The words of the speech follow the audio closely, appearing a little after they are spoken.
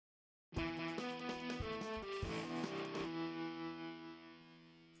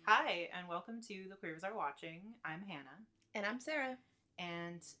Hi, and welcome to The Queers Are Watching. I'm Hannah. And I'm Sarah.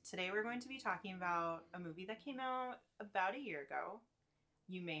 And today we're going to be talking about a movie that came out about a year ago.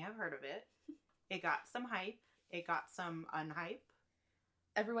 You may have heard of it. It got some hype. It got some unhype.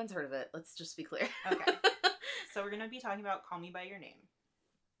 Everyone's heard of it. Let's just be clear. Okay. So we're going to be talking about Call Me By Your Name.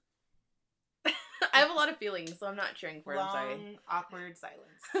 I have a lot of feelings, so I'm not cheering for it. I'm sorry. Long, awkward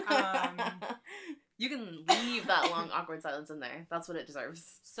silence. You can leave that long, awkward silence in there. That's what it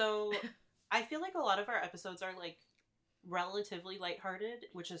deserves. So I feel like a lot of our episodes are like relatively lighthearted,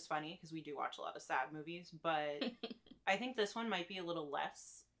 which is funny because we do watch a lot of sad movies, but I think this one might be a little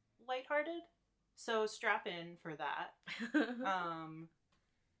less lighthearted. So strap in for that.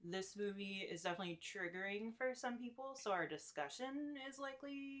 This movie is definitely triggering for some people, so our discussion is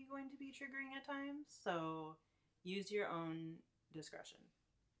likely going to be triggering at times. So use your own discretion.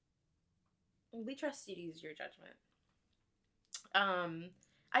 We trust you to use your judgment.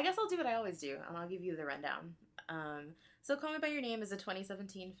 I guess I'll do what I always do, and I'll give you the rundown. So Call Me By Your Name is a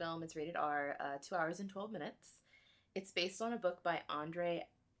 2017 film. It's rated R, 2 hours and 12 minutes. It's based on a book by Andre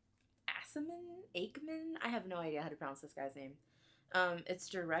Aikman? I have no idea how to pronounce this guy's name. It's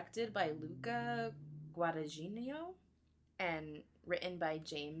directed by Luca Guadagnino and written by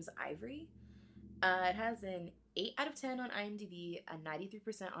James Ivory. It has an 8 out of 10 on IMDb, a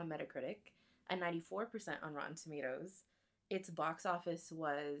 93% on Metacritic, a 94% on Rotten Tomatoes. Its box office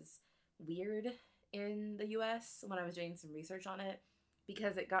was weird in the US when I was doing some research on it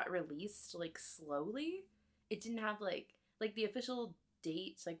because it got released like slowly. It didn't have like the official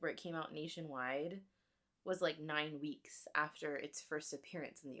date where it came out nationwide was like 9 weeks after its first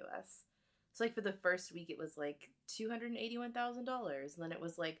appearance in the US. So for the first week it was like $281,000, and then it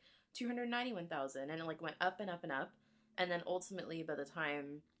was like $291,000, and it went up and up and up, and then ultimately by the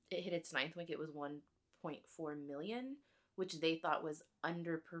time it hit its 9th week it was $1.4 million, which they thought was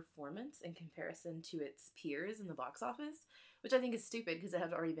underperformance in comparison to its peers in the box office, which I think is stupid because it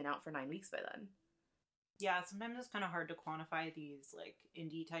had already been out for 9 weeks by then. Yeah, sometimes it's kind of hard to quantify these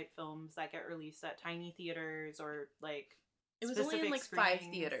indie type films that get released at tiny theaters or it was only in 5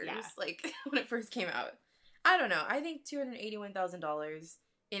 theaters when it first came out. I don't know. I think $281,000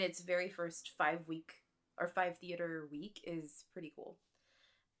 in its very first 5 theater week is pretty cool.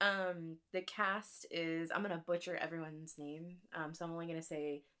 The cast is, I'm gonna butcher everyone's name, so I'm only gonna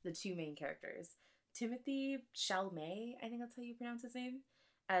say the 2 main characters. Timothy Chalamet, I think that's how you pronounce his name,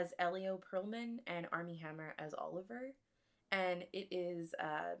 as Elio Perlman, and Armie Hammer as Oliver. And it is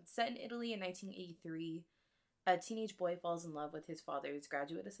set in Italy in 1983. A teenage boy falls in love with his father's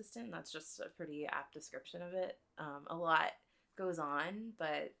graduate assistant, and that's just a pretty apt description of it. A lot goes on,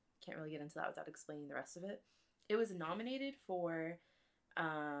 but can't really get into that without explaining the rest of it. It was nominated for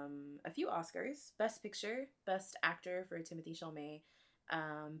a few Oscars: Best Picture, Best Actor for Timothy Chalamet,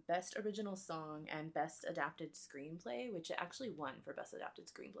 Best Original Song, and Best Adapted Screenplay, which it actually won for Best Adapted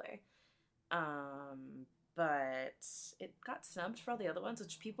Screenplay. But it got snubbed for all the other ones,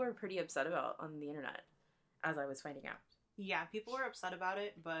 which people are pretty upset about on the internet, as I was finding out. Yeah, people were upset about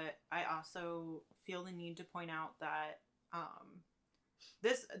it, but I also feel the need to point out that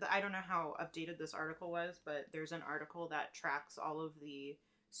I don't know how updated this article was, but there's an article that tracks all of the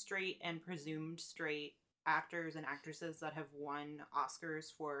straight and presumed straight actors and actresses that have won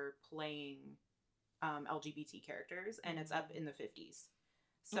Oscars for playing LGBT characters, and it's up in the 50s.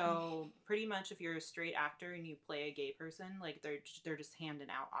 So pretty much if you're a straight actor and you play a gay person, they're just handing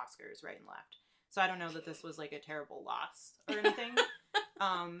out Oscars right and left. So I don't know that this was a terrible loss or anything.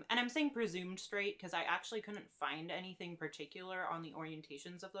 And I'm saying presumed straight because I actually couldn't find anything particular on the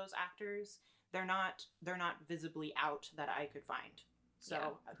orientations of those actors. They're not visibly out that I could find. So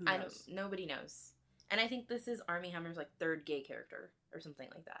yeah, who knows? Nobody knows. And I think this is Armie Hammer's 3rd gay character or something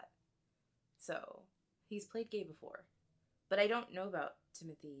like that. So he's played gay before. But I don't know about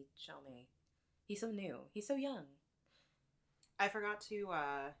Timothy Chalamet. He's so new. He's so young. I forgot to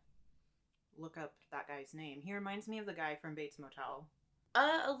look up that guy's name. He reminds me of the guy from Bates Motel.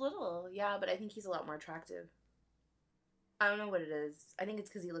 A little, yeah, but I think he's a lot more attractive. I don't know what it is. I think it's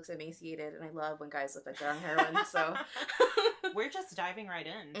because he looks emaciated, and I love when guys look like they're on heroin, so... We're just diving right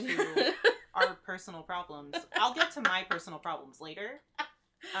into our personal problems. I'll get to my personal problems later.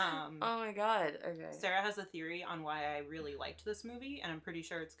 Oh my god, okay. Sarah has a theory on why I really liked this movie, and I'm pretty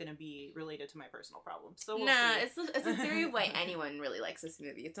sure it's going to be related to my personal problems. So we'll see. It's a theory of why anyone really likes this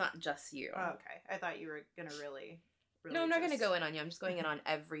movie. It's not just you. Oh, okay. I thought you were going to really No, I'm not going to go in on you. I'm just going in on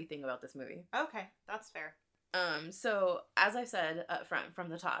everything about this movie. Okay, that's fair. So, as I said up front, from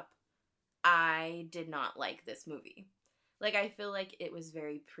the top, I did not like this movie. I feel like it was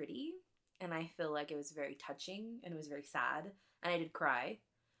very pretty, and I feel like it was very touching, and it was very sad, and I did cry.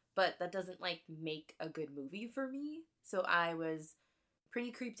 but that doesn't, like, make a good movie for me. So I was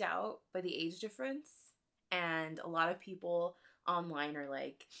pretty creeped out by the age difference, and a lot of people online are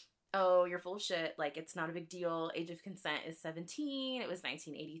like, oh, you're full of shit, like, it's not a big deal, age of consent is 17, it was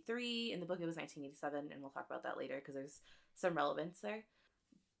 1983, in the book it was 1987, and we'll talk about that later because there's some relevance there.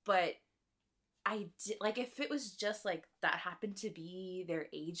 But I did, like, if it was just, like, that happened to be their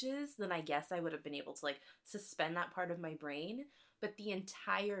ages, then I guess I would have been able to, like, suspend that part of my brain. But the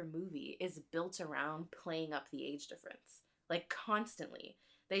entire movie is built around playing up the age difference. Like, constantly.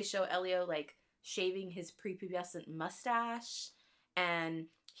 They show Elio, like, shaving his prepubescent mustache, and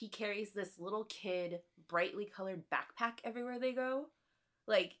he carries this little kid, brightly colored backpack everywhere they go.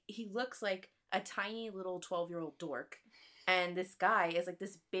 Like, he looks like a tiny little 12-year-old dork. And this guy is, like,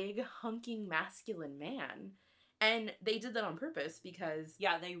 this big, hunking, masculine man. And they did that on purpose because...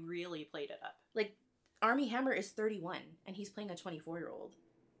 Yeah, they really played it up. Like, Armie Hammer is 31, and he's playing a 24-year-old.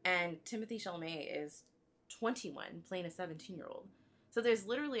 And Timothée Chalamet is 21, playing a 17-year-old. So there's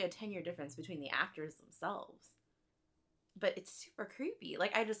literally a 10-year difference between the actors themselves. But it's super creepy.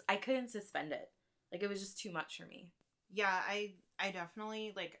 Like, I couldn't suspend it. Like, it was just too much for me. Yeah, I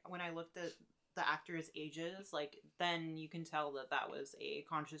definitely, like, when I looked at the actors' ages, like, then you can tell that that was a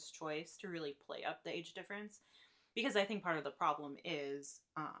conscious choice to really play up the age difference. Because I think part of the problem is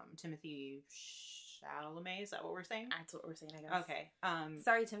Timothée Chalamet, is that what we're saying? That's what we're saying, I guess. Okay.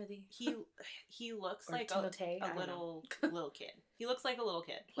 Sorry, Timothy. He looks Or like Timothée, a little kid. He looks like a little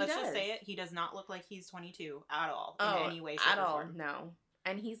kid. Let's just say it. He does not look like he's 22 at all in any way, shape, or form. No.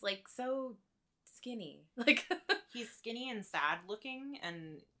 And he's, like, so skinny. Like, he's skinny and sad looking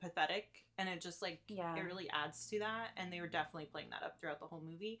and pathetic, and it just, like, yeah, it really adds to that. And they were definitely playing that up throughout the whole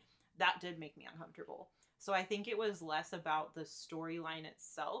movie. That did make me uncomfortable. So I think it was less about the storyline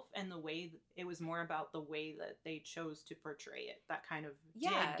itself and the way it was more about the way that they chose to portray it. That kind of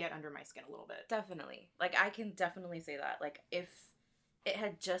did get under my skin a little bit. Definitely. Like, I can definitely say that. Like, if it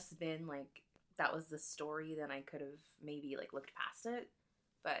had just been, like, that was the story, then I could have maybe, like, looked past it.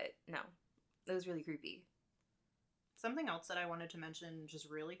 But no, it was really creepy. Something else that I wanted to mention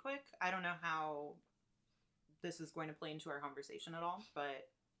just really quick. I don't know how this is going to play into our conversation at all, but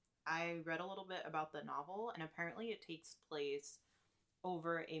I read a little bit about the novel, and apparently it takes place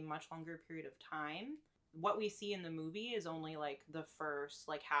over a much longer period of time. What we see in the movie is only, like, the first,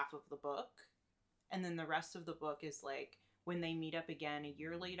 like, half of the book, and then the rest of the book is, like, when they meet up again a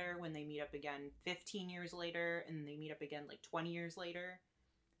year later, when they meet up again 15 years later, and they meet up again, like, 20 years later,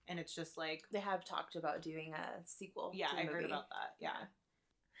 and it's just, like... They have talked about doing a sequel. Yeah, to the I movie. heard about that, yeah.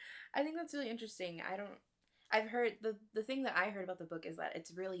 I think that's really interesting. I've heard, the thing that I heard about the book is that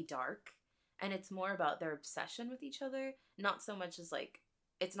it's really dark, and it's more about their obsession with each other, not so much as, like,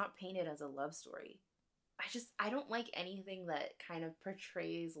 it's not painted as a love story. I don't like anything that kind of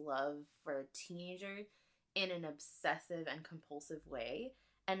portrays love for a teenager in an obsessive and compulsive way,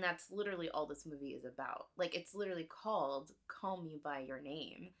 and that's literally all this movie is about. Like, it's literally called Call Me By Your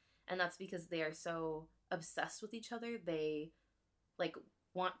Name, and that's because they are so obsessed with each other, they, like,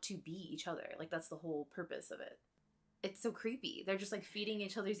 want to be each other. Like, that's the whole purpose of it. It's so creepy. They're just, like, feeding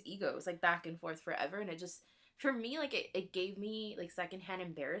each other's egos, like, back and forth forever, and it just, for me, like, it gave me, like, secondhand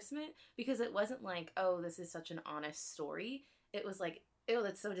embarrassment, because it wasn't like, oh, this is such an honest story. It was like, ew,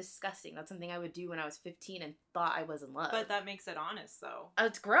 that's so disgusting. That's something I would do when I was 15 and thought I was in love. But that makes it honest, though. Oh,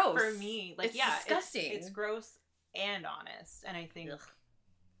 it's gross. For me, like, it's disgusting. It's gross and honest, and I think,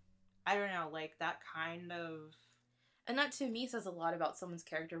 I don't know, like, that kind of... And that, to me, says a lot about someone's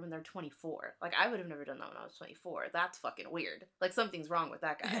character when they're 24. Like, I would have never done that when I was 24. That's fucking weird. Like, something's wrong with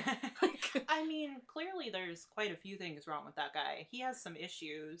that guy. Like, I mean, clearly there's quite a few things wrong with that guy. He has some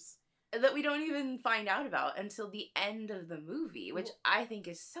issues. That we don't even find out about until the end of the movie, which I think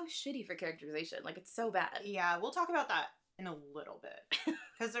is so shitty for characterization. Like, it's so bad. Yeah, we'll talk about that in a little bit.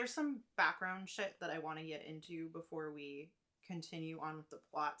 Because there's some background shit that I want to get into before we continue on with the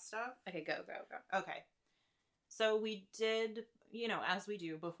plot stuff. Okay, go. Okay. So we did, you know, as we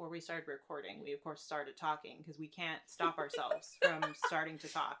do before we started recording, we of course started talking because we can't stop ourselves from starting to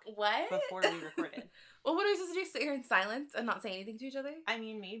talk. What? Before we recorded. Well, what are we supposed to do? Sit here in silence and not say anything to each other? I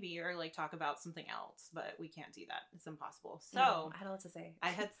mean, maybe, or like talk about something else, but we can't do that. It's impossible. So, no, I had a lot to say. I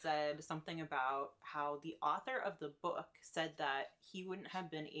had said something about how the author of the book said that he wouldn't have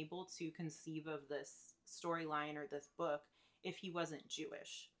been able to conceive of this storyline or this book if he wasn't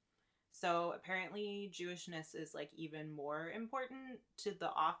Jewish. So apparently Jewishness is like even more important to the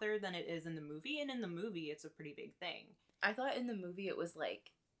author than it is in the movie. And in the movie, it's a pretty big thing. I thought in the movie it was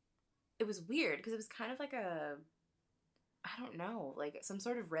like, it was weird because it was kind of like a, I don't know, like some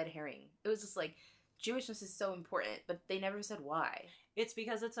sort of red herring. It was just like Jewishness is so important, but they never said why. It's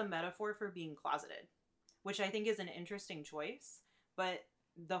because it's a metaphor for being closeted, which I think is an interesting choice. But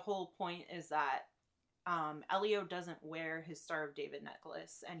the whole point is that Elio doesn't wear his Star of David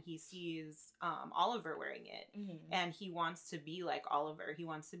necklace, and he sees Oliver wearing it, and he wants to be like Oliver. He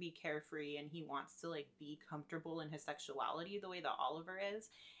wants to be carefree, and he wants to like be comfortable in his sexuality the way that Oliver is.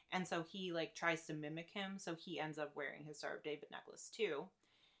 And so he like tries to mimic him, so he ends up wearing his Star of David necklace too.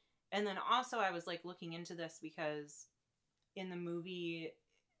 And then also I was like looking into this because in the movie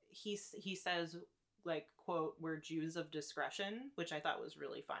he says like, quote, "We're Jews of discretion," which I thought was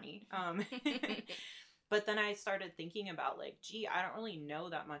really funny. But then I started thinking about like, gee, I don't really know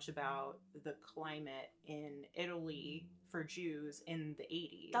that much about the climate in Italy for Jews in the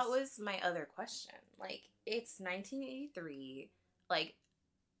 80s. That was my other question. Like, it's 1983. Like,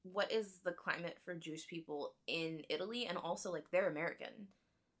 what is the climate for Jewish people in Italy? And also, like, they're American.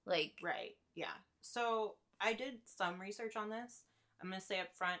 Like, right, yeah. So I did some research on this. I'm going to say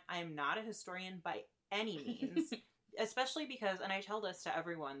up front, I am not a historian by any means, especially because, and I tell this to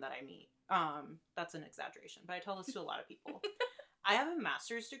everyone that I meet, that's an exaggeration, but I tell this to a lot of people. I have a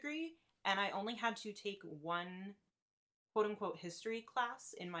master's degree, and I only had to take one quote-unquote history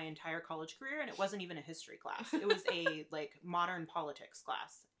class in my entire college career, and it wasn't even a history class. It was a, like, modern politics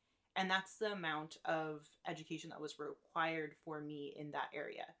class. And that's the amount of education that was required for me in that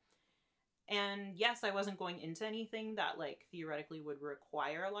area. And yes, I wasn't going into anything that, like, theoretically would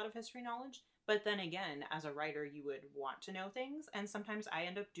require a lot of history knowledge. But then again, as a writer, you would want to know things. And sometimes I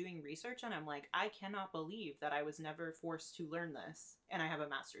end up doing research and I'm like, I cannot believe that I was never forced to learn this. And I have a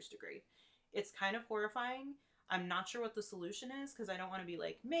master's degree. It's kind of horrifying. I'm not sure what the solution is because I don't want to be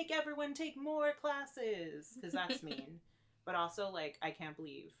like, make everyone take more classes, because that's mean. But also, like, I can't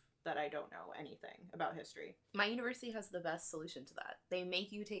believe that I don't know anything about history. My university has the best solution to that. They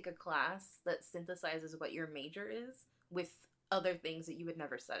make you take a class that synthesizes what your major is with other things that you would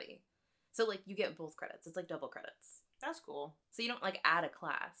never study. So, like, you get both credits. It's like double credits. That's cool. So you don't, like, add a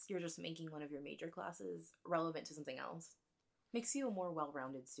class. You're just making one of your major classes relevant to something else. Makes you a more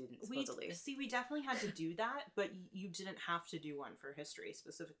well-rounded student, supposedly. We definitely had to do that, but you didn't have to do one for history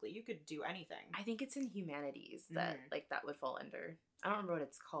specifically. You could do anything. I think it's in humanities that, like, that would fall under. I don't remember what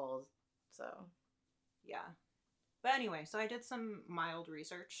it's called, so. Yeah. But anyway, so I did some mild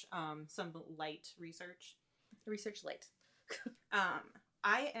research, some light research. Research light.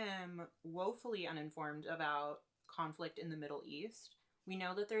 I am woefully uninformed about conflict in the Middle East. We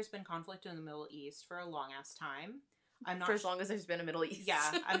know that there's been conflict in the Middle East for a long-ass time. I'm not for as long as there's been a Middle East. Yeah,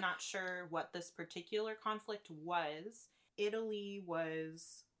 I'm not sure what this particular conflict was. Italy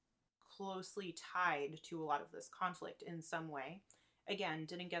was closely tied to a lot of this conflict in some way. Again,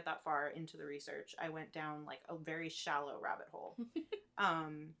 didn't get that far into the research. I went down like a very shallow rabbit hole.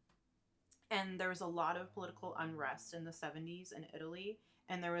 And there was a lot of political unrest in the 70s in Italy,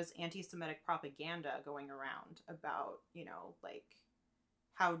 and there was anti-Semitic propaganda going around about, you know, like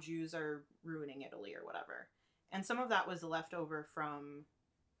how Jews are ruining Italy or whatever. And some of that was left over from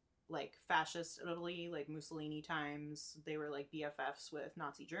like fascist Italy, like Mussolini times. They were like BFFs with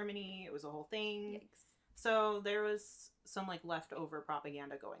Nazi Germany. It was a whole thing. Yikes. So there was some like leftover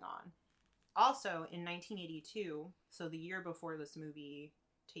propaganda going on. Also in 1982, so the year before this movie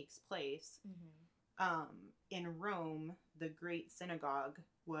takes place, in Rome, the Great Synagogue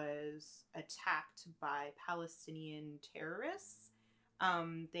was attacked by Palestinian terrorists.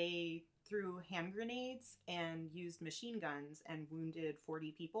 They threw hand grenades and used machine guns and wounded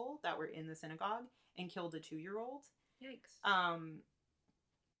 40 people that were in the synagogue and killed a 2-year-old. Yikes.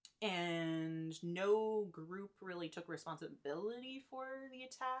 And no group really took responsibility for the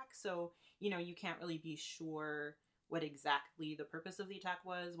attack. So, you know, you can't really be sure what exactly the purpose of the attack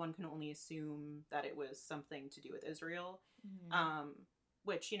was. One can only assume that it was something to do with Israel.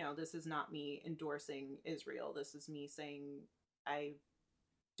 Which, you know, this is not me endorsing Israel. This is me saying I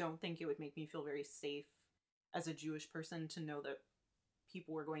don't think it would make me feel very safe as a Jewish person to know that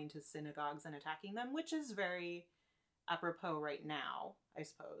people were going to synagogues and attacking them, which is very apropos right now, I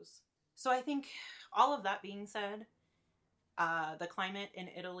suppose. So I think all of that being said, the climate in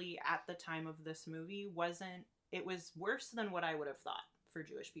Italy at the time of this movie it was worse than what I would have thought for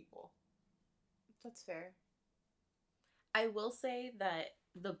Jewish people. That's fair. I will say that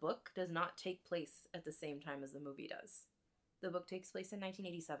the book does not take place at the same time as the movie does. The book takes place in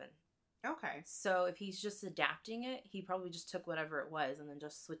 1987. Okay. So if he's just adapting it, he probably just took whatever it was and then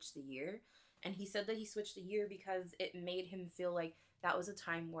just switched the year. And he said that he switched the year because it made him feel like that was a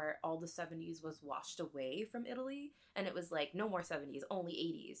time where all the 70s was washed away from Italy. And it was like, no more 70s, only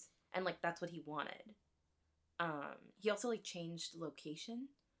 80s. And like, that's what he wanted. He also like changed location.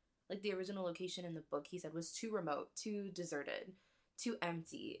 Like, the original location in the book, he said, was too remote, too deserted, too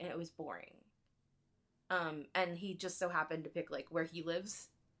empty, and it was boring. And he just so happened to pick, like, where he lives.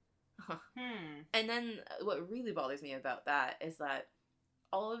 And then what really bothers me about that is that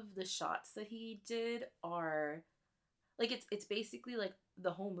all of the shots that he did are, like, it's basically, like,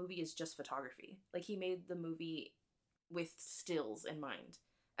 the whole movie is just photography. Like, he made the movie with stills in mind.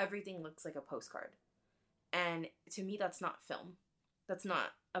 Everything looks like a postcard. And to me, that's not film. That's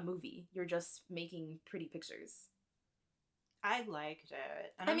not a movie. You're just making pretty pictures. I liked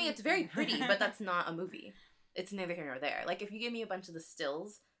it. I mean, it's very pretty, but that's not a movie. It's neither here nor there. Like, if you give me a bunch of the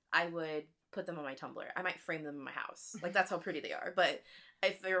stills, I would put them on my Tumblr. I might frame them in my house. Like, that's how pretty they are. But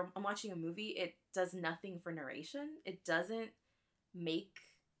if I'm watching a movie, it does nothing for narration. It doesn't make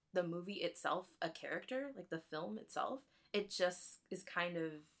the movie itself a character, like the film itself. It just is kind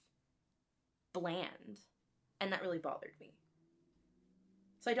of bland. And that really bothered me.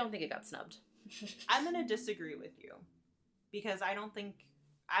 So I don't think it got snubbed. I'm going to disagree with you. Because I don't think...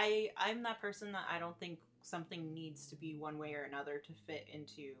 I'm that person that I don't think something needs to be one way or another to fit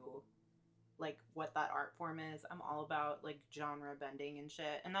into, like, what that art form is. I'm all about, like, genre bending and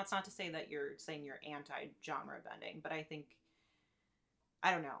shit. And that's not to say that you're saying you're anti-genre bending. But I think...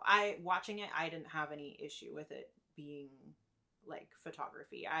 I don't know. Watching it, I didn't have any issue with it being, like,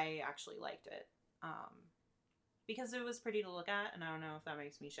 photography. I actually liked it. Because it was pretty to look at, and I don't know if that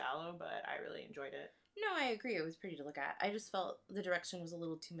makes me shallow, but I really enjoyed it. No, I agree. It was pretty to look at. I just felt the direction was a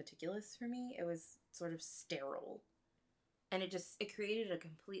little too meticulous for me. It was sort of sterile. And it created a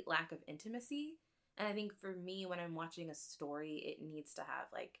complete lack of intimacy. And I think for me, when I'm watching a story, it needs to have,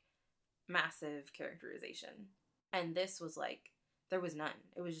 like, massive characterization. And this was, like, there was none.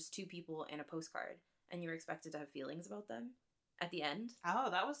 It was just two people in a postcard. And you were expected to have feelings about them at the end. Oh,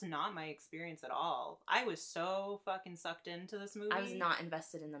 that was not my experience at all. I was so fucking sucked into this movie. I was not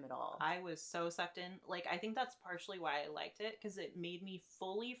invested in them at all. I was so sucked in. Like, I think that's partially why I liked it, because it made me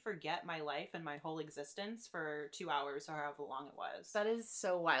fully forget my life and my whole existence for 2 hours or however long it was. That is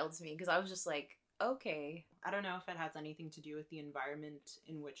so wild to me, because I was just like, okay. I don't know if it has anything to do with the environment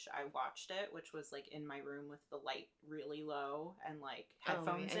in which I watched it, which was, like, in my room with the light really low and, like,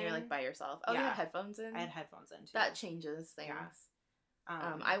 headphones in. And you're, like, by yourself. Oh, yeah. You had headphones in? I had headphones in, too. That changes things.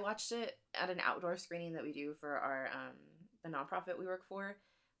 Yeah. I watched it at an outdoor screening that we do for our the nonprofit we work for.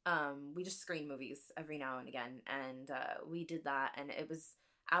 We just screen movies every now and again, and we did that, and it was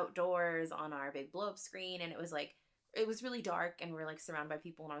outdoors on our big blow-up screen, and it was really dark, and we're, like, surrounded by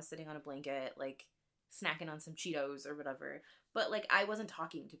people, and I was sitting on a blanket, like, snacking on some Cheetos or whatever, but, like, I wasn't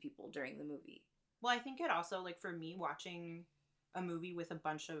talking to people during the movie. Well, I think it also, like, for me, watching a movie with a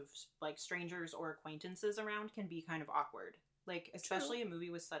bunch of, like, strangers or acquaintances around can be kind of awkward. Like, especially True. A movie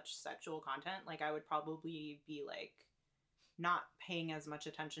with such sexual content, like, I would probably be, like, not paying as much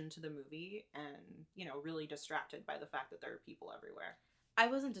attention to the movie and, you know, really distracted by the fact that there are people everywhere. I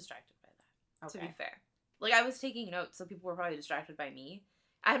wasn't distracted by that, to be fair. Like, I was taking notes, so people were probably distracted by me.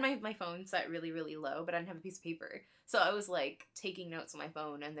 I had my phone set really, really low, but I didn't have a piece of paper. So I was, like, taking notes on my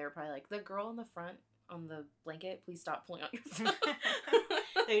phone, and they were probably like, the girl in the front on the blanket, please stop pulling out your phone.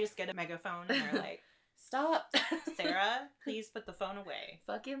 They just get a megaphone, and they're like, stop. Sarah, please put the phone away.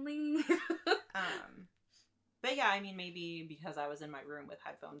 Fucking leave. But yeah, I mean, maybe because I was in my room with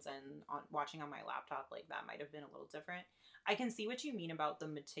headphones and watching on my laptop, like, that might have been a little different. I can see what you mean about the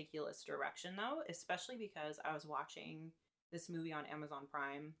meticulous direction, though, especially because I was watching this movie on Amazon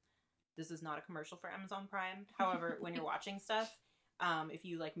Prime. This is not a commercial for Amazon Prime. However, when you're watching stuff, if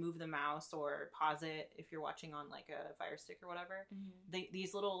you, like, move the mouse or pause it, if you're watching on, like, a Fire Stick or whatever,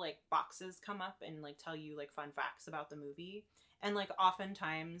 these little, like, boxes come up and, like, tell you, like, fun facts about the movie. And, like,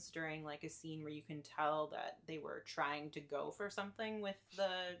 oftentimes during, like, a scene where you can tell that they were trying to go for something with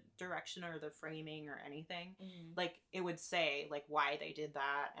the direction or the framing or anything, like, it would say, like, why they did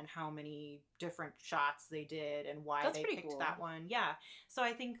that and how many different shots they did and why they picked that one. Yeah. So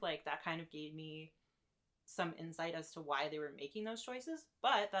I think, like, that kind of gave me some insight as to why they were making those choices,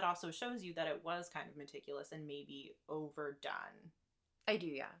 but that also shows you that it was kind of meticulous and maybe overdone. I do,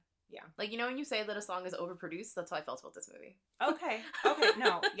 yeah. Yeah. Like, you know when you say that a song is overproduced? That's how I felt about this movie. Okay.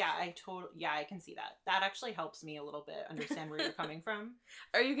 No, yeah, I can see that. That actually helps me a little bit understand where you're coming from.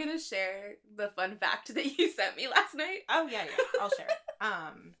 Are you gonna share the fun fact that you sent me last night? Oh, yeah, I'll share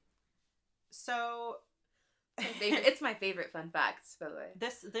it. So... It's my favorite fun facts, by the way.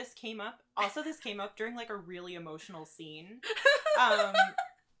 This came up during, like, a really emotional scene.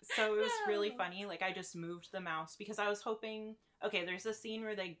 So it was really funny. Like, I just moved the mouse because I was hoping... Okay, there's a scene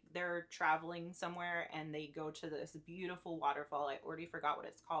where they're traveling somewhere and they go to this beautiful waterfall. I already forgot what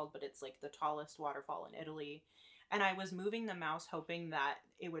it's called, but it's, like, the tallest waterfall in Italy. and I was moving the mouse hoping that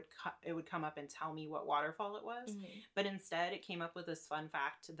it would come up and tell me what waterfall it was. Mm-hmm. But instead, it came up with this fun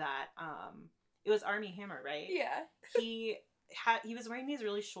fact that it was Armie Hammer, right? Yeah. He was wearing these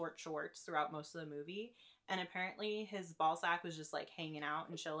really short shorts throughout most of the movie, and apparently his ball sack was just like hanging out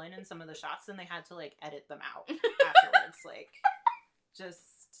and chilling in some of the shots, and they had to like edit them out afterwards. Like, just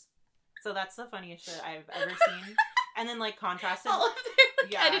so that's the funniest shit I've ever seen. And then like contrasted, all of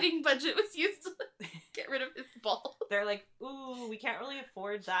their editing budget was used to get rid of his balls. They're like, ooh, we can't really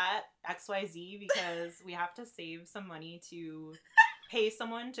afford that XYZ because we have to save some money to pay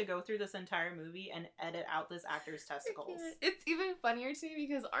someone to go through this entire movie and edit out this actor's testicles. It's even funnier to me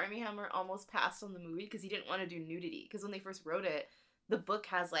because Armie Hammer almost passed on the movie because he didn't want to do nudity. Because when they first wrote it, the book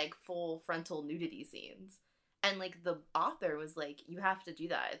has like full frontal nudity scenes. And like the author was like, you have to do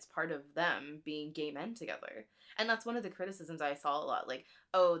that. It's part of them being gay men together. And that's one of the criticisms I saw a lot. Like,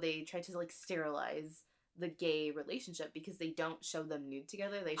 oh, they tried to like sterilize the gay relationship because they don't show them nude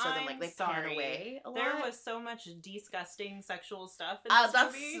together. They show them like they pan away a lot. There was so much disgusting sexual stuff in this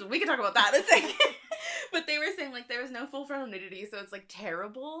movie. We can talk about that in a second. But they were saying like there was no full frontal nudity, so it's like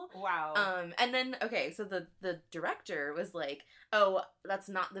terrible. Wow. And then okay, so the director was like, oh, that's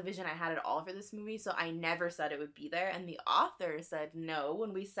not the vision I had at all for this movie, so I never said it would be there. And the author said no,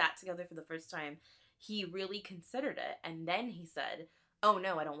 when we sat together for the first time, he really considered it, and then he said, oh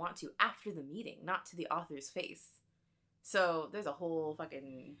no, I don't want to, after the meeting, not to the author's face. So there's a whole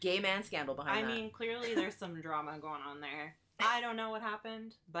fucking gay man scandal behind that. I mean, clearly there's some drama going on there. I don't know what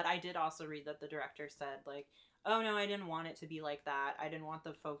happened, but I did also read that the director said, like, oh no, I didn't want it to be like that. I didn't want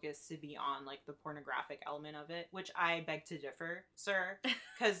the focus to be on, like, the pornographic element of it, which I beg to differ, sir,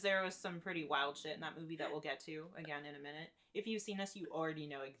 because there was some pretty wild shit in that movie that we'll get to, again, in a minute. If you've seen us, you already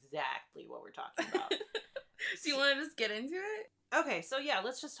know exactly what we're talking about. Do you want to just get into it? Okay, so yeah,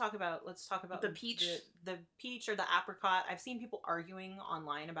 let's talk about the peach. The peach or the apricot. I've seen people arguing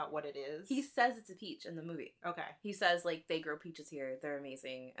online about what it is. He says it's a peach in the movie. Okay. He says, like, they grow peaches here, they're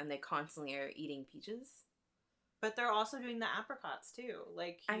amazing, and they constantly are eating peaches. But they're also doing the apricots, too.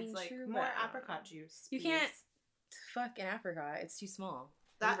 Like, he's true, more apricot juice. You please. can't fuck an apricot. It's too small.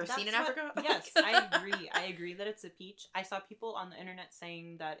 Have you ever seen an apricot? Yes, I agree. I agree that it's a peach. I saw people on the internet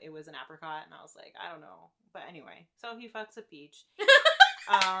saying that it was an apricot, and I was like, I don't know. But anyway, so he fucks a peach.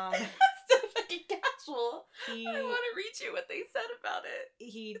 So fucking casual. I want to read you what they said about it.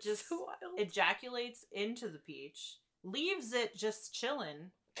 He it's just so wild. Ejaculates into the peach, leaves it just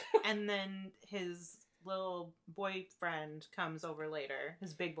chilling, and then his little boyfriend comes over later.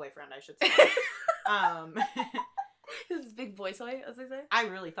 His big boyfriend, I should say. His big boy toy, as they say. I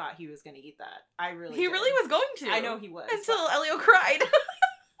really thought he was going to eat that. He really was going to. I know he was. Until Elio cried.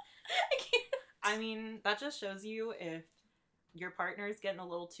 I can't. I mean, that just shows you if your partner is getting a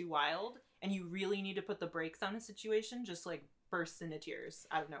little too wild and you really need to put the brakes on a situation, just like bursts into tears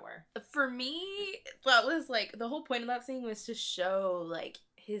out of nowhere. For me, that was like, the whole point of that scene was to show like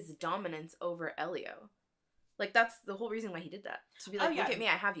his dominance over Elio. Like, that's the whole reason why he did that. To be like, look at me,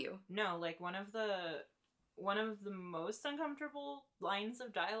 I have you. No, like one of the most uncomfortable lines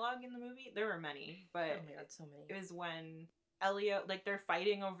of dialogue in the movie, there were many, but oh my God, so many. It was when Elio, like, they're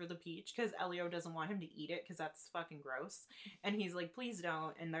fighting over the peach because Elio doesn't want him to eat it because that's fucking gross. And he's like, please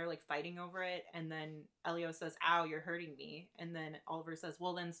don't. And they're like fighting over it. And then Elio says, ow, you're hurting me. And then Oliver says,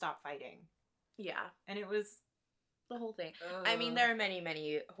 well, then stop fighting. Yeah. And it was the whole thing. I mean, there are many,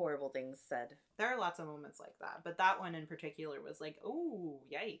 many horrible things said. There are lots of moments like that. But that one in particular was like, oh,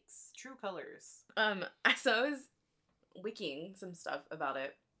 yikes. True colors. So I was wikiing some stuff about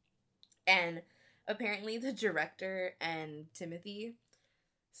it. And apparently the director and Timothy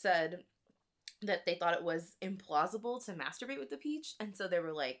said that they thought it was implausible to masturbate with the peach, and so they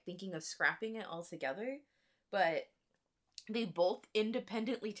were like thinking of scrapping it altogether, but they both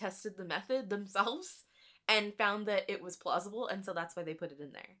independently tested the method themselves and found that it was plausible, and so that's why they put it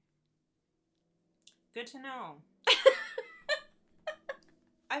in there. Good to know.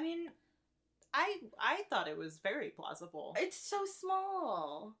 I mean, I thought it was very plausible. It's so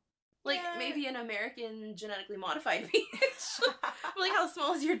small. Like, yeah. Maybe an American genetically modified peach. Like, how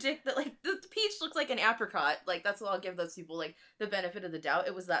small is your dick that, like, the peach looks like an apricot. Like, that's what I'll give those people, like, the benefit of the doubt.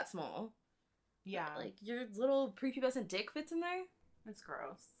 It was that small. Yeah. Like, your little prepubescent dick fits in there? It's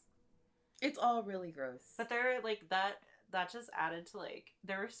gross. It's all really gross. But there, like, that just added to, like,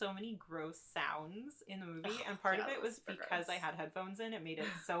 there were so many gross sounds in the movie, and part of it was because I had headphones in. It made it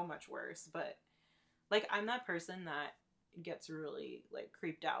so much worse. But, like, I'm that person that gets really like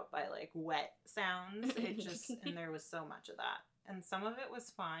creeped out by like wet sounds. It just and there was so much of that, and some of it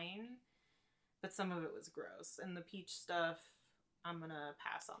was fine, but some of it was gross. And the peach stuff, I'm gonna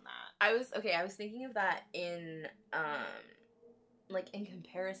pass on that. I was thinking of that in like in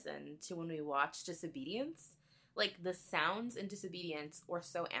comparison to when we watched Disobedience. Like the sounds in Disobedience were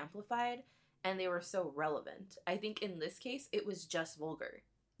so amplified and they were so relevant. I think in this case it was just vulgar.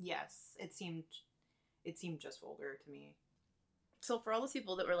 Yes, it seemed just vulgar to me. So for all those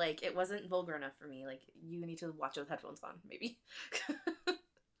people that were like, it wasn't vulgar enough for me, like, you need to watch it with headphones on, maybe.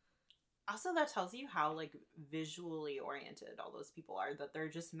 Also, that tells you how, like, visually oriented all those people are, that they're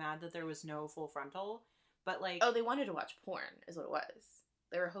just mad that there was no full frontal, but, like... Oh, they wanted to watch porn, is what it was.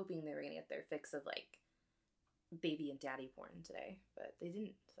 They were hoping they were gonna get their fix of, like, baby and daddy porn today, but they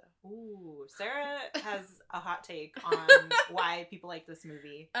didn't, so... Ooh, Sarah has a hot take on why people like this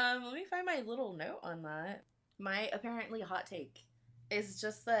movie. Let me find my little note on that. My apparently hot take is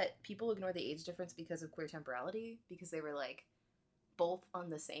just that people ignore the age difference because of queer temporality, because they were, like, both on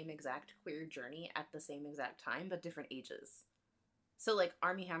the same exact queer journey at the same exact time, but different ages. So, like,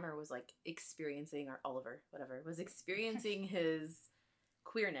 Armie Hammer was, like, experiencing, or Oliver, whatever, was experiencing his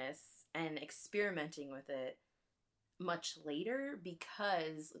queerness and experimenting with it much later,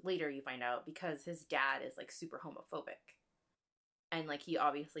 because, later you find out, because his dad is, like, super homophobic. And, like, he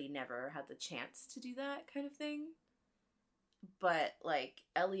obviously never had the chance to do that kind of thing. But, like,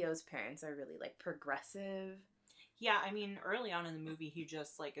 Elio's parents are really, like, progressive. Yeah, I mean, early on in the movie, he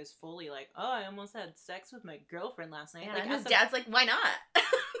just, like, is fully like, oh, I almost had sex with my girlfriend last night. Yeah, like, and his dad's like, why not?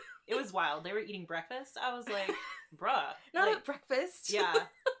 It was wild. They were eating breakfast. I was like, bruh. Not like, at breakfast. Yeah.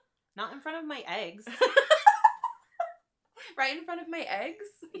 Not in front of my eggs. Right in front of my eggs?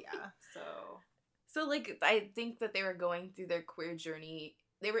 Yeah, So, like, I think that they were going through their queer journey.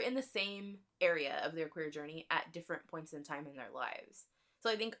 They were in the same area of their queer journey at different points in time in their lives. So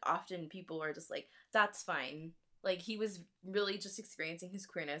I think often people are just like, that's fine. Like, he was really just experiencing his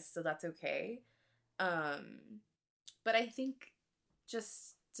queerness, so that's okay. But I think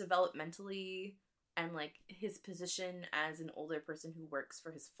just developmentally and, like, his position as an older person who works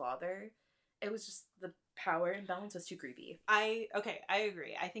for his father, it was just the power imbalance was too creepy. I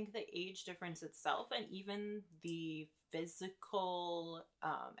agree. I think the age difference itself and even the physical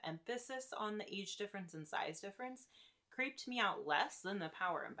emphasis on the age difference and size difference creeped me out less than the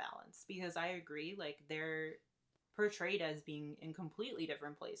power imbalance, because I agree, like, they're portrayed as being in completely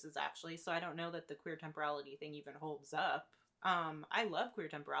different places, actually, so I don't know that the queer temporality thing even holds up. I love queer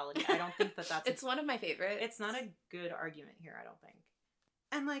temporality. I don't think that that's... It's one of my favorites. It's not a good argument here, I don't think.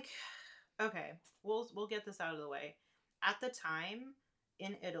 And, like, okay, we'll get this out of the way. At the time,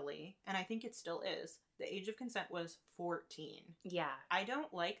 in Italy, and I think it still is, the age of consent was 14. Yeah. I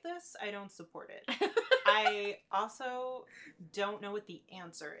don't like this. I don't support it. I also don't know what the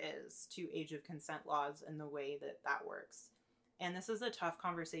answer is to age of consent laws and the way that that works. And this is a tough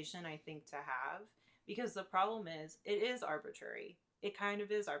conversation, I think, to have, because the problem is, it is arbitrary. It kind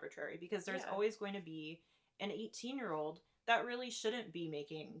of is arbitrary, because there's always going to be an 18-year-old that really shouldn't be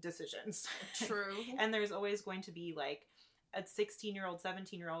making decisions. True. And there's always going to be, like, a 16-year-old,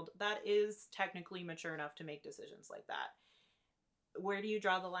 17-year-old that is technically mature enough to make decisions like that. Where do you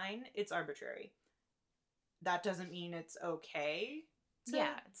draw the line? It's arbitrary. That doesn't mean it's okay to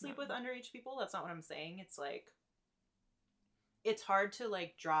sleep with underage people. That's not what I'm saying. It's like, it's hard to,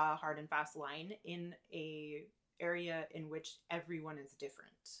 like, draw a hard and fast line in a area in which everyone is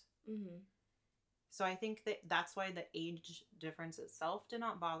different. Mm-hmm. So I think that that's why the age difference itself did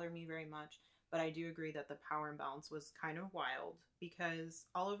not bother me very much. But I do agree that the power imbalance was kind of wild, because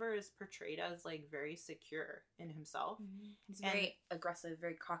Oliver is portrayed as, like, very secure in himself. Mm-hmm. He's very aggressive,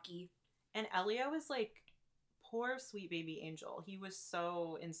 very cocky. And Elio is, like, poor sweet baby angel. He was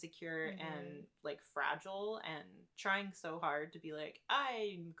so insecure and, like, fragile and trying so hard to be like,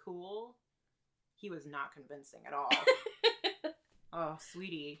 I'm cool. He was not convincing at all. Oh,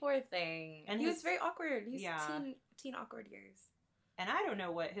 sweetie. Poor thing. And he was very awkward. He's teen awkward years. And I don't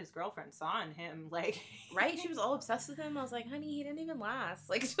know what his girlfriend saw in him, like... Right? She was all obsessed with him. I was like, honey, he didn't even last.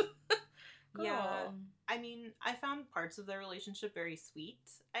 Like, girl. Yeah. I mean, I found parts of their relationship very sweet,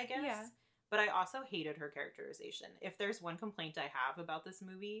 I guess. Yeah. But I also hated her characterization. If there's one complaint I have about this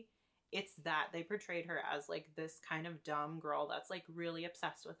movie, it's that they portrayed her as, like, this kind of dumb girl that's, like, really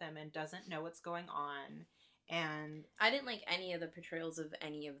obsessed with him and doesn't know what's going on. And... I didn't like any of the portrayals of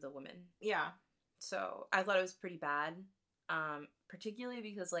any of the women. Yeah. So, I thought it was pretty bad. Particularly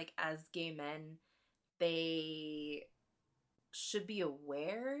because, like, as gay men, they should be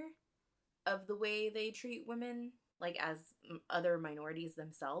aware of the way they treat women, like, as other minorities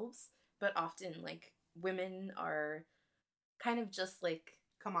themselves. But often, like, women are kind of just, like...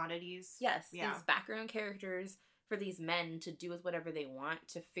 commodities. Yes, these background characters for these men to do with whatever they want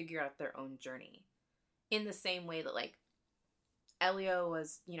to figure out their own journey. In the same way that, like, Elio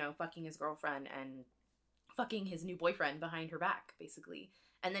was, you know, fucking his girlfriend and fucking his new boyfriend behind her back, basically.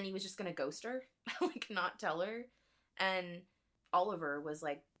 And then he was just gonna ghost her, like, not tell her. And Oliver was,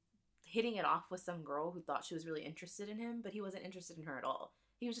 like, hitting it off with some girl who thought she was really interested in him, but he wasn't interested in her at all.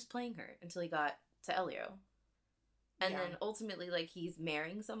 He was just playing her until he got to Elio. And then ultimately, like, he's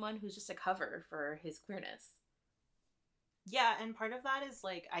marrying someone who's just a cover for his queerness. Yeah, and part of that is,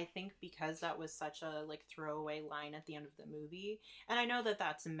 like, I think because that was such a, like, throwaway line at the end of the movie, and I know that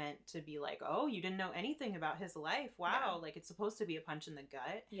that's meant to be like, oh, you didn't know anything about his life, wow, like, it's supposed to be a punch in the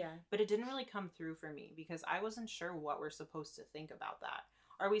gut, but it didn't really come through for me, because I wasn't sure what we're supposed to think about that.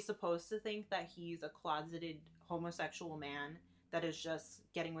 Are we supposed to think that he's a closeted homosexual man that is just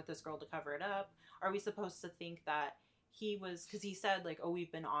getting with this girl to cover it up? Are we supposed to think that he was, because he said, like, oh,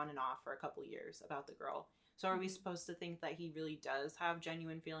 we've been on and off for a couple years about the girl. So are we supposed to think that he really does have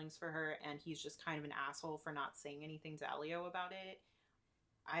genuine feelings for her and he's just kind of an asshole for not saying anything to Elio about it?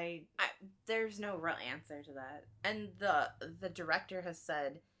 There's no real answer to that. And the director has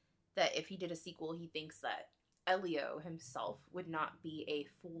said that if he did a sequel, he thinks that Elio himself would not be a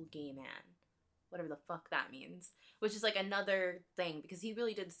full gay man. Whatever the fuck that means. Which is, like, another thing, because he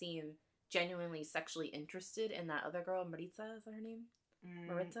really did seem genuinely sexually interested in that other girl, Maritza, is that her name?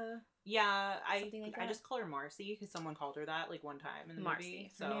 Maritza? Yeah, Like I just call her Marcy because someone called her that, like, one time in the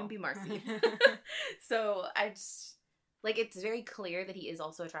movie. Her name be Marcy. So I just, like, it's very clear that he is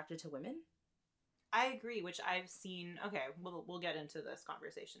also attracted to women. I agree, which I've seen. Okay, we'll get into this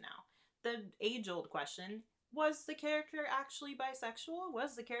conversation now. The age-old question: was the character actually bisexual?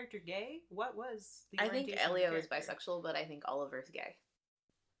 Was the character gay? What was the orientation? I think Elio is bisexual, but I think Oliver's gay.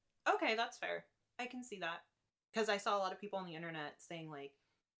 Okay, that's fair. I can see that. Because I saw a lot of people on the internet saying, like,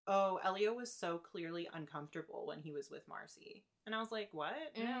 oh, Elio was so clearly uncomfortable when he was with Marcy. And I was like, what?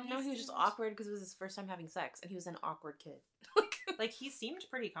 No, he was just awkward because it was his first time having sex, and he was an awkward kid. Like, he seemed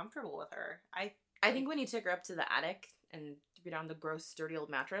pretty comfortable with her. I think when he took her up to the attic and threw down the gross, dirty old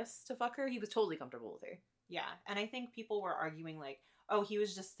mattress to fuck her, he was totally comfortable with her. Yeah, and I think people were arguing, like, oh, he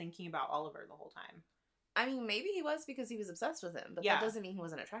was just thinking about Oliver the whole time. I mean, maybe he was because he was obsessed with him, but that doesn't mean he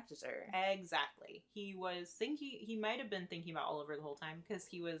wasn't attracted to her. Exactly. He might have been thinking about Oliver the whole time because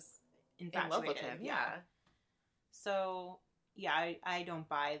he was infatuated. In love with him, yeah. So, yeah, I don't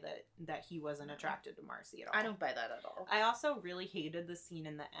buy that he wasn't attracted to Marcy at all. I don't buy that at all. I also really hated the scene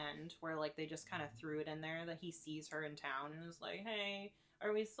in the end where, like, they just kind of threw it in there that he sees her in town and is like, hey,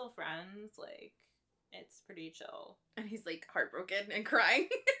 are we still friends? Like, it's pretty chill. And he's, like, heartbroken and crying.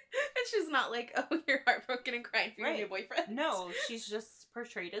 And she's not like, oh, you're heartbroken and crying for your new boyfriend. No, she's just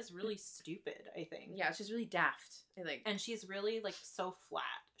portrayed as really stupid, I think. Yeah, she's really daft, I think. And she's really, like, so flat.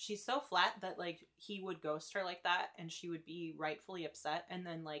 She's so flat that, like, he would ghost her like that and she would be rightfully upset. And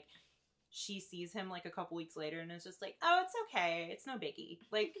then, like, she sees him, like, a couple weeks later and is just like, oh, it's okay. It's no biggie.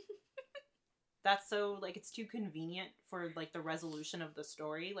 Like... That's so, like, it's too convenient for, like, the resolution of the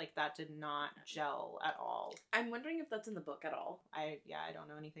story. Like, that did not gel at all. I'm wondering if that's in the book at all. I don't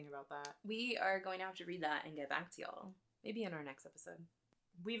know anything about that. We are going to have to read that and get back to y'all. Maybe in our next episode.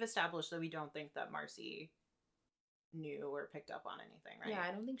 We've established that we don't think that Marcy knew or picked up on anything, right? Yeah,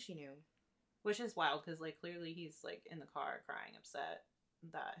 I don't think she knew. Which is wild, because, like, clearly he's, like, in the car crying upset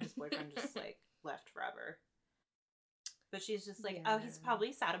that his boyfriend just, like, left forever. But she's just like, oh, he's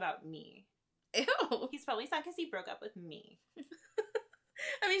probably sad about me. Ew. He's probably sad because he broke up with me.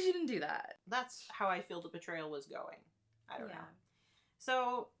 I mean, she didn't do that. That's how I feel the betrayal was going. I don't know.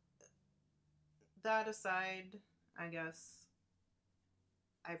 So, that aside, I guess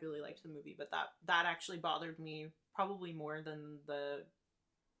I really liked the movie, but that actually bothered me probably more than the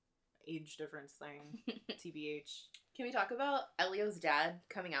age difference thing. TBH. Can we talk about Elio's dad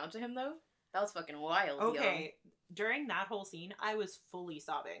coming out to him, though? That was fucking wild. Okay. During that whole scene, I was fully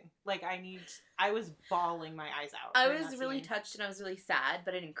sobbing. Like, I was bawling my eyes out. I was really touched and I was really sad,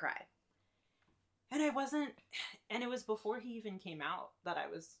 but I didn't cry. And and it was before he even came out that I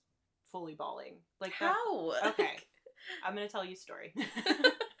was fully bawling. Like, how? Okay. I'm gonna tell you a story.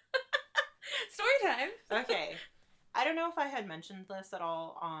 Story time. Okay. I don't know if I had mentioned this at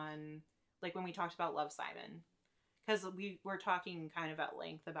all on, like, when we talked about Love, Simon. Because we were talking kind of at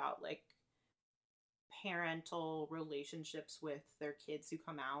length about, like, parental relationships with their kids who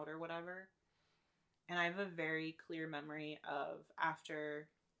come out or whatever. And I have a very clear memory of after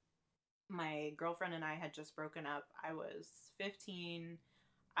my girlfriend and I had just broken up. I was 15.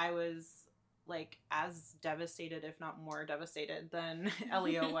 I was, like, as devastated, if not more devastated than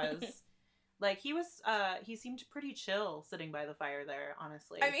Elio was. Like, he seemed pretty chill sitting by the fire there,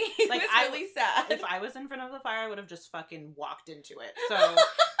 honestly. I mean, he like, was really sad. If I was in front of the fire, I would have just fucking walked into it. So,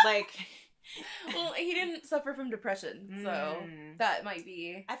 like... Well, he didn't suffer from depression, so that might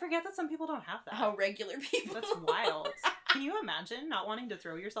be... I forget that some people don't have that. How regular people... That's wild. Can you imagine not wanting to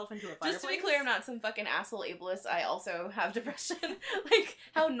throw yourself into a fireplace? Just to be clear, I'm not some fucking asshole ableist. I also have depression. Like,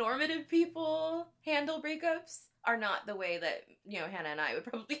 how normative people handle breakups are not the way that, Hannah and I would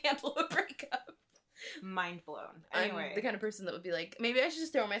probably handle a breakup. Mind blown. Anyway. I'm the kind of person that would be like, maybe I should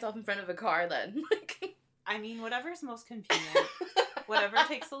just throw myself in front of a car then. I mean, whatever's most convenient. Whatever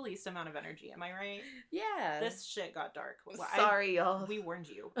takes the least amount of energy. Am I right? Yeah. This shit got dark. Sorry, y'all. We warned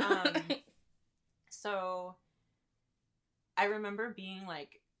you. So, I remember being,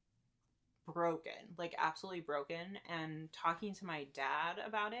 like, broken. Like, absolutely broken. And talking to my dad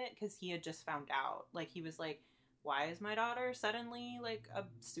about it. Because he had just found out. Like, he was like, why is my daughter suddenly, like, a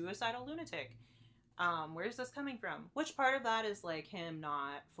suicidal lunatic? Where's this coming from? Which part of that is, like, him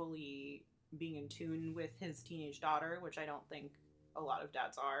not fully being in tune with his teenage daughter. Which I don't think a lot of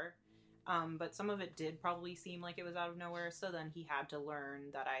dads are. But some of it did probably seem like it was out of nowhere. So then he had to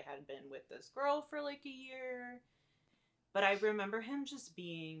learn that I had been with this girl for like a year. But I remember him just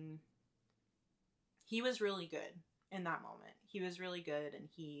being... He was really good in that moment. He was really good. And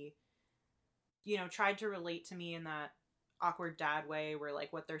he, tried to relate to me in that awkward dad way where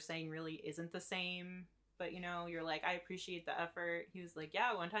like what they're saying really isn't the same. But, you're like, I appreciate the effort. He was like,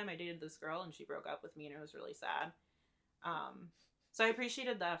 yeah, one time I dated this girl and she broke up with me and it was really sad. So I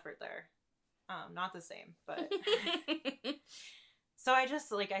appreciated the effort there. Not the same, but... So I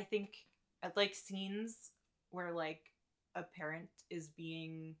just, like, I think, like, scenes where, like, a parent is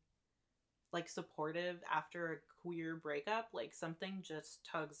being, like, supportive after a queer breakup, like, something just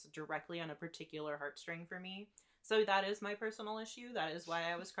tugs directly on a particular heartstring for me. So that is my personal issue. That is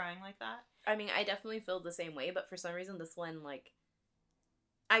why I was crying like that. I mean, I definitely feel the same way, but for some reason this one, like...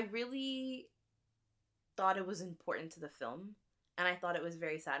 I really thought it was important to the film. And I thought it was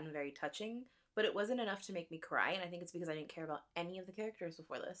very sad and very touching, but it wasn't enough to make me cry, and I think it's because I didn't care about any of the characters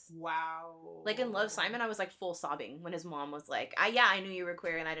before this. Wow. Like, in Love, Simon, I was, like, full sobbing when his mom was like, I knew you were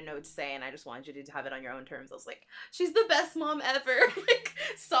queer, and I didn't know what to say, and I just wanted you to have it on your own terms. I was like, she's the best mom ever! Like,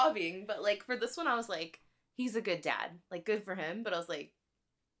 sobbing. But, like, for this one, I was like, he's a good dad. Like, good for him, but I was like,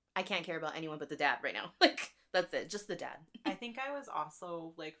 I can't care about anyone but the dad right now. Like... That's it. Just the dad. I think I was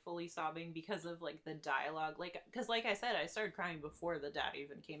also, like, fully sobbing because of, like, the dialogue. Like, because, like I said, I started crying before the dad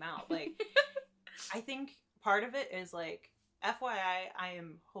even came out. Like, I think part of it is, like, FYI, I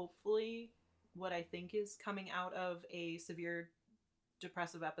am hopefully what I think is coming out of a severe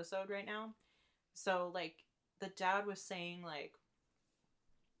depressive episode right now. So, like, the dad was saying, like,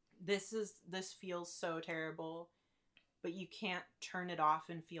 this feels so terrible, but you can't turn it off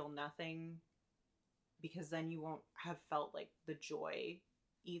and feel nothing, because then you won't have felt, like, the joy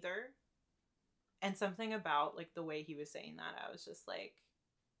either. And something about, like, the way he was saying that, I was just like,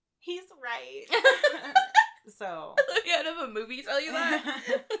 he's right. So. You had a movie tell you that?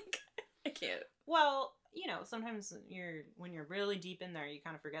 I can't. Well, sometimes when you're really deep in there, you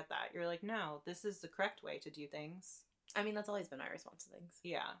kind of forget that. You're like, no, this is the correct way to do things. I mean, that's always been my response to things.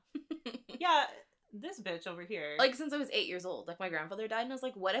 Yeah. Yeah. This bitch over here. Like, since I was 8 years old. Like, my grandfather died, and I was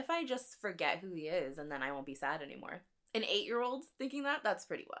like, what if I just forget who he is, and then I won't be sad anymore? An 8-year-old thinking that? That's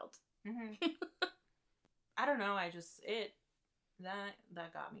pretty wild. Mm-hmm. I don't know,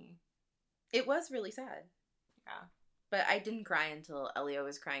 that got me. It was really sad. Yeah. But I didn't cry until Elio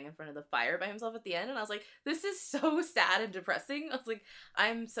was crying in front of the fire by himself at the end, and I was like, this is so sad and depressing. I was like,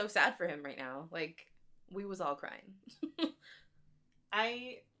 I'm so sad for him right now. Like, we was all crying.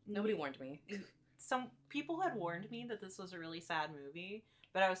 Nobody warned me. Some people had warned me that this was a really sad movie,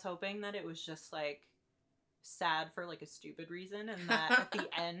 but I was hoping that it was just, like, sad for, like, a stupid reason, and that at the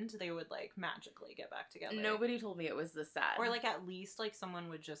end they would, like, magically get back together. Nobody told me it was this sad. Or, like, at least, like, someone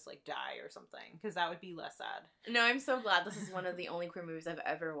would just, like, die or something, because that would be less sad. No, I'm so glad this is one of the only queer movies I've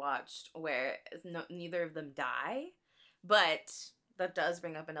ever watched where neither of them die, but that does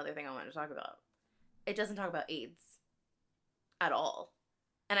bring up another thing I wanted to talk about. It doesn't talk about AIDS at all.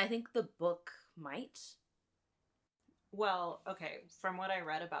 And I think the book might. Well, okay, from what I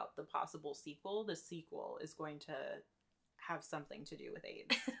read about the possible sequel, the sequel is going to have something to do with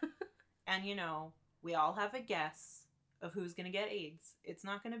AIDS. And, we all have a guess of who's going to get AIDS. It's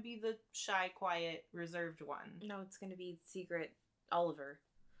not going to be the shy, quiet, reserved one. No, it's going to be Secret Oliver.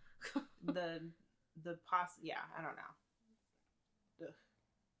 Yeah, I don't know.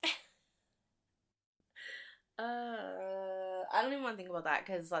 Ugh. I don't even want to think about that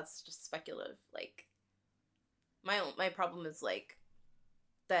because that's just speculative. Like, my problem is, like,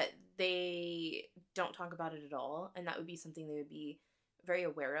 that they don't talk about it at all, and that would be something they would be very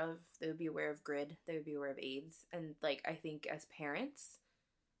aware of. They would be aware of GRID. They would be aware of AIDS. And, like, I think as parents,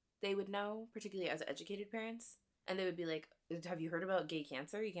 they would know, particularly as educated parents, and they would be like, have you heard about gay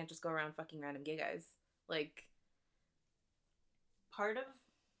cancer? You can't just go around fucking random gay guys. Like, part of,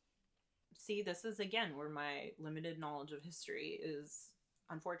 see, this is again where my limited knowledge of history is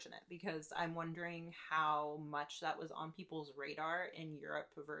unfortunate, because I'm wondering how much that was on people's radar in Europe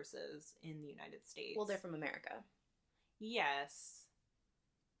versus in the United States. well, they're from America. Yes.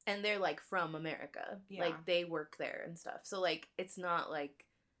 And they're, like, from America. Yeah. Like, they work there and stuff. So, like, it's not like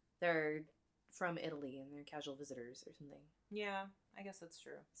they're from Italy and they're casual visitors or something. Yeah, I guess that's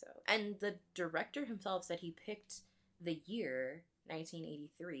true. So, and the director himself said he picked the year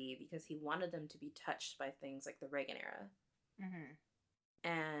 1983 because he wanted them to be touched by things like the Reagan era. Mm-hmm.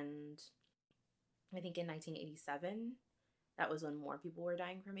 And I think in 1987, that was when more people were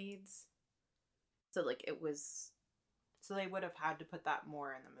dying from AIDS. So, like, it was... So they would have had to put that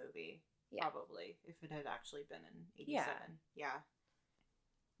more in the movie, yeah. probably, if it had actually been in 87. Yeah.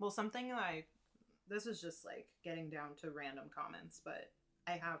 Well, something this is just, like, getting down to random comments, but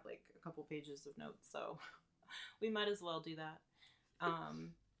I have, like, a couple pages of notes, so we might as well do that.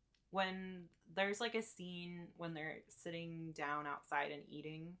 When there's, like, a scene when they're sitting down outside and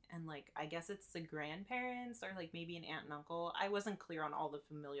eating, and, like, I guess it's the grandparents or, like, maybe an aunt and uncle. I wasn't clear on all the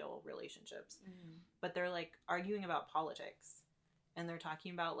familial relationships, but they're, like, arguing about politics, and they're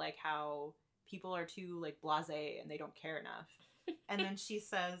talking about, like, how people are too, like, blasé and they don't care enough. And then she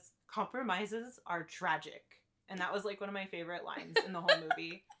says, compromises are tragic. And that was, like, one of my favorite lines in the whole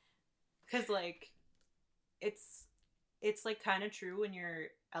movie. Because, like, it's like, kind of true when you're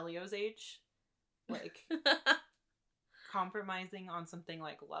Elio's age. Like, compromising on something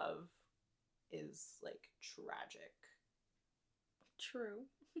like love is, like, tragic. True.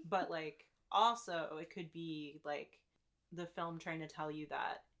 But, like, also, it could be, like, the film trying to tell you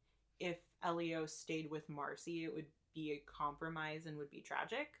that if Elio stayed with Marcy, it would be a compromise and would be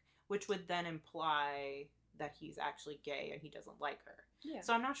tragic, which would then imply that he's actually gay and he doesn't like her. Yeah.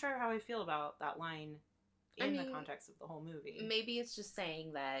 So I'm not sure how I feel about that line in the context of the whole movie. Maybe it's just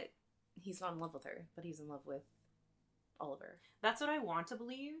saying that he's not in love with her, but he's in love with Oliver. That's what I want to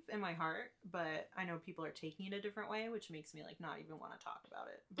believe in my heart, but I know people are taking it a different way, which makes me, like, not even want to talk about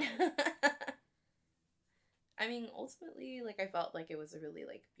it. But... I mean, ultimately, like, I felt like it was a really,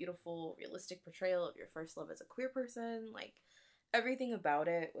 like, beautiful, realistic portrayal of your first love as a queer person. Like, everything about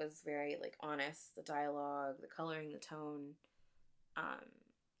it was very, like, honest. The dialogue, the coloring, the tone.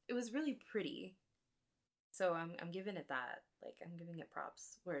 It was really pretty. So I'm giving it that. Like, I'm giving it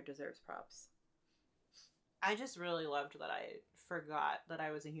props where it deserves props. I just really loved that I forgot that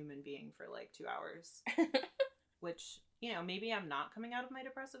I was a human being for, like, 2 hours. Which, you know, maybe I'm not coming out of my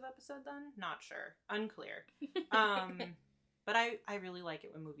depressive episode then? Not sure. Unclear. But I really like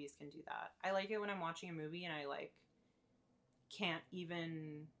it when movies can do that. I like it when I'm watching a movie and I, like, can't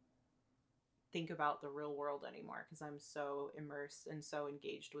even think about the real world anymore because I'm so immersed and so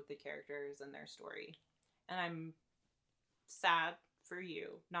engaged with the characters and their story. And I'm sad for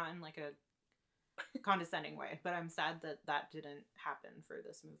you. Not in, like, a condescending way, but I'm sad that that didn't happen for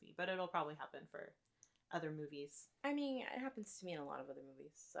this movie. But it'll probably happen for other movies. I mean, it happens to me in a lot of other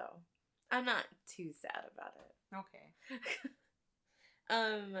movies, so I'm not too sad about it. Okay.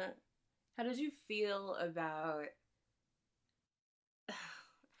 How did you feel about...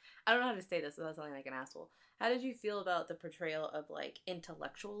 I don't know how to say this without sounding like an asshole. How did you feel about the portrayal of, like,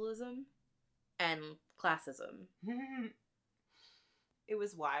 intellectualism and classism? It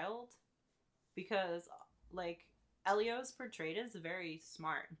was wild because, like, Elio's portrayed as very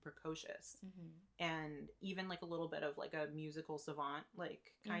smart and precocious, and even, like, a little bit of, like, a musical savant,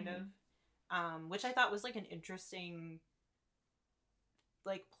 like, kind of, which I thought was, like, an interesting,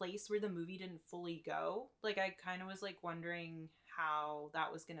 like, place where the movie didn't fully go. Like, I kind of was, like, wondering how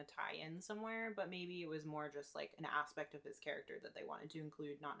that was gonna tie in somewhere, but maybe it was more just, like, an aspect of his character that they wanted to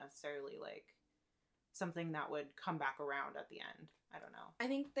include, not necessarily, like, something that would come back around at the end. I don't know. I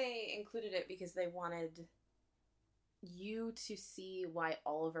think they included it because they wanted you to see why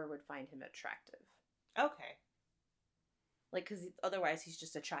Oliver would find him attractive. Okay. Like, because otherwise he's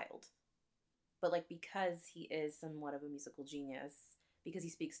just a child. But, like, because he is somewhat of a musical genius, because he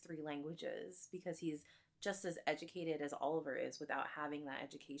speaks 3 languages, because he's just as educated as Oliver is without having that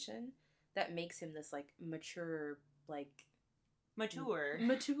education, that makes him this, like, mature, like... Mature,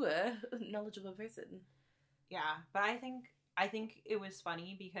 knowledgeable person. Yeah, but I think it was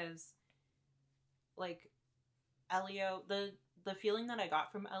funny because, like, Elio, the feeling that I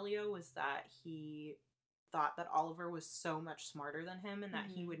got from Elio was that he thought that Oliver was so much smarter than him and that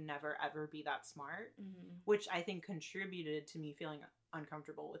he would never ever be that smart, which I think contributed to me feeling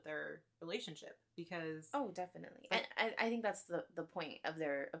uncomfortable with their relationship because Oh, definitely. And I think that's the point of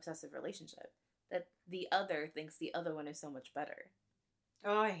their obsessive relationship. That the other thinks the other one is so much better.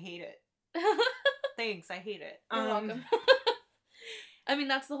 oh, I hate it. Thanks, I hate it. You're welcome. I mean,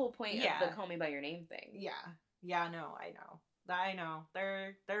 that's the whole point Yeah. of the call me by your name thing. Yeah, no, I know.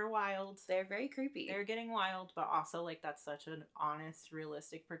 They're wild. They're very creepy. They're getting wild, but also, like, that's such an honest,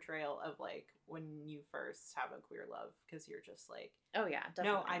 realistic portrayal of, like, when you first have a queer love, because you're just like, oh, yeah,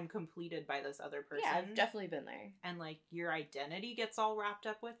 definitely. no, I'm completed by this other person. Yeah, I've definitely been there. And, like, your identity gets all wrapped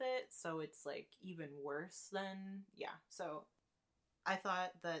up with it, so it's, like, even worse than, yeah. So, I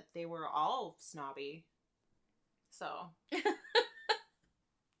thought that they were all snobby. So,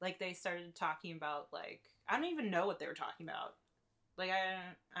 like, they started talking about, like, I don't even know what they were talking about. Like,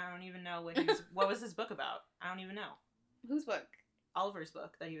 I don't even know what was his book about. I don't even know. Whose book? Oliver's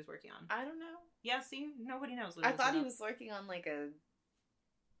book that he was working on. I don't know. Yeah, see? Nobody knows what I thought he was working on, like, a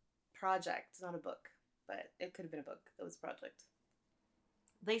project, not a book. But it could have been a book that was a project.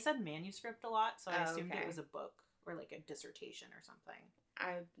 They said manuscript a lot, so I assumed okay. it was a book or, like, a dissertation or something.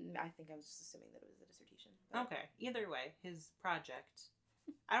 I think I was just assuming that it was a dissertation. But... Okay. Either way, his project...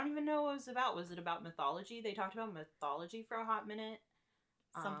 I don't even know what it was about. Was it about mythology? They talked about mythology for a hot minute.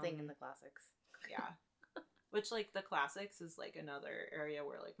 Something in the classics. Yeah. Which, like, the classics is, like, another area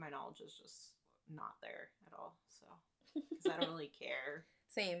where, like, my knowledge is just not there at all. So, because I don't really care.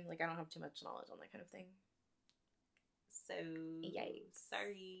 Same. Like, I don't have too much knowledge on that kind of thing. So, yikes.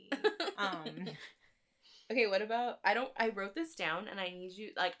 Sorry. Okay, what about... I wrote this down, and I need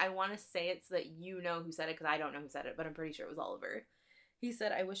you... Like, I want to say it so that you know who said it, because I don't know who said it, but I'm pretty sure it was Oliver. He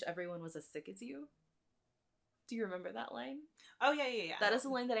said, I wish everyone was as sick as you. Do you remember that line? Oh, yeah. That is the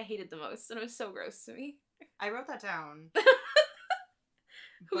line that I hated the most, and it was so gross to me. I wrote that down.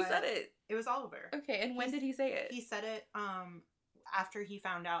 Who said it? It was Oliver. Okay, and when did he say it? He said it after he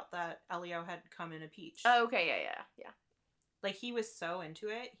found out that Elio had come in a peach. Oh, okay, yeah. Like, he was so into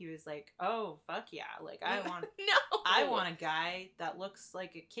it. He was like, oh, fuck yeah. Like, I want... No! I want a guy that looks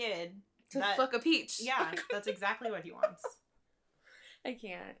like a kid. To fuck a peach. Yeah, that's exactly what he wants. I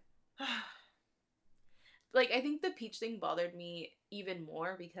can't. Like, I think the peach thing bothered me even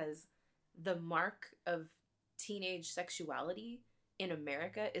more because the mark of teenage sexuality in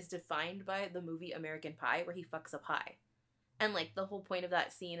America is defined by the movie American Pie, where he fucks a pie. And, like, the whole point of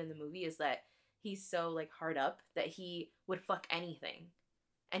that scene in the movie is that he's so, like, hard up that he would fuck anything.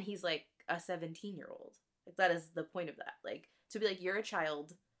 And he's, like, a 17-year-old. Like, that is the point of that. Like, to be like, you're a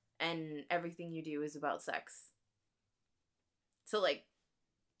child, and everything you do is about sex. So, like,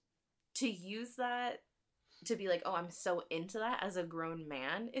 to use that to be like, oh, I'm so into that as a grown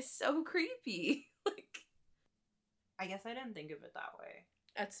man is so creepy. Like, I guess I didn't think of it that way.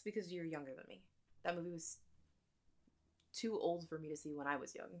 That's because you're younger than me. That movie was too old for me to see when I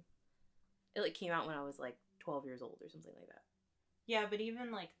was young. It, like, came out when I was, like, 12 years old or something like that. Yeah, but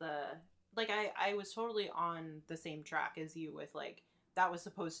even, like, I was totally on the same track as you with, like, that was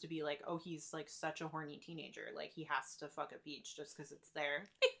supposed to be, like, oh, he's, like, such a horny teenager. Like, he has to fuck a peach just because it's there.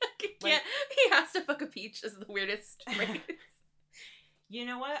 Like, he has to fuck a peach is the weirdest phrase. You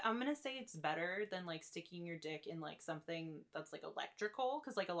know what? I'm gonna say it's better than, like, sticking your dick in, like, something that's, like, electrical,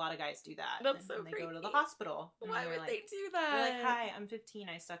 because, like, a lot of guys do that. That's so they creepy. go to the hospital. Why would they do They're that? like, hi, I'm 15.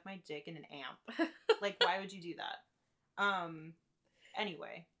 I stuck my dick in an amp. Like, why would you do that?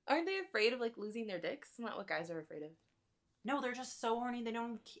 Anyway. Aren't they afraid of, like, losing their dicks? Isn't that what guys are afraid of? No, they're just so horny they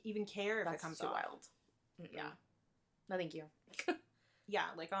don't even care if it comes too off. wild. Yeah. No, thank you. Yeah,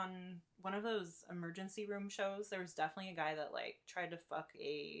 like on one of those emergency room shows, there was definitely a guy that, like, tried to fuck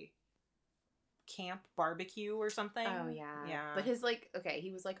a camp barbecue or something. Oh, yeah. Yeah. But his, like, okay,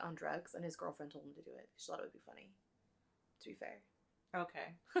 he was, like, on drugs, and his girlfriend told him to do it. She thought it would be funny. To be fair.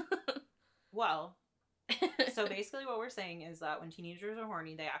 Okay. Well, so basically what we're saying is that when teenagers are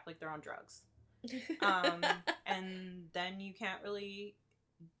horny, they act like they're on drugs. And then you can't really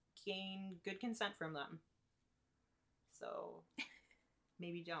gain good consent from them. So...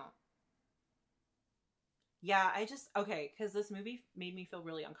 maybe don't. Yeah, okay, because this movie made me feel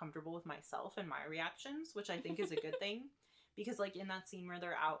really uncomfortable with myself and my reactions, which I think is a good thing. Because, like, in that scene where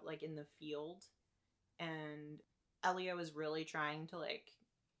they're out, like, in the field, and Elio is really trying to, like,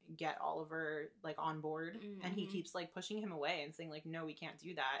 get Oliver, like, on board, and he keeps, like, pushing him away and saying, like, no, we can't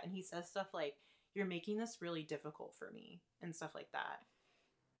do that. And he says stuff like, you're making this really difficult for me, and stuff like that.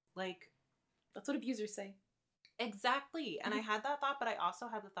 Like... that's what abusers say. Exactly. And I had that thought, but I also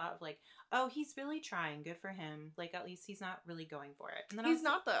had the thought of, like, oh, he's really trying. Good for him. Like, at least he's not really going for it. And then he's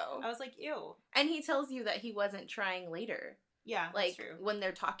not, though. I was like, ew. And he tells you that he wasn't trying later. Yeah, Like, that's true. when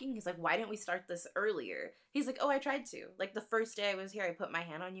they're talking, he's like, why didn't we start this earlier? He's like, oh, I tried to. Like, the first day I was here, I put my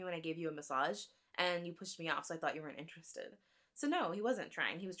hand on you and I gave you a massage, and you pushed me off, so I thought you weren't interested. So no, he wasn't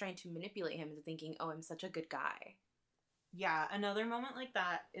trying. He was trying to manipulate him into thinking, oh, I'm such a good guy. Yeah, another moment like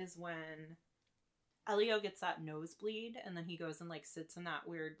that is when Elio gets that nosebleed, and then he goes and, like, sits in that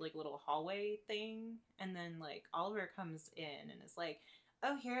weird, like, little hallway thing, and then, like, Oliver comes in and is like,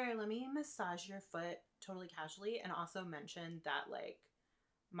 oh, here, let me massage your foot totally casually, and also mention that, like,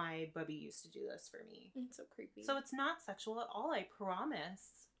 my bubby used to do this for me. It's so creepy. So it's not sexual at all, I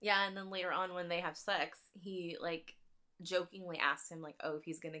promise. Yeah, and then later on when they have sex, he, like, jokingly asks him, like, oh, if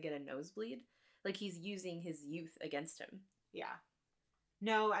he's gonna get a nosebleed. Like, he's using his youth against him. Yeah.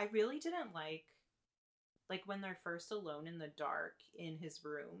 No, I really didn't like, when they're first alone in the dark in his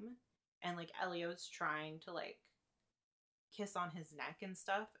room, and, like, Elio's trying to, like, kiss on his neck and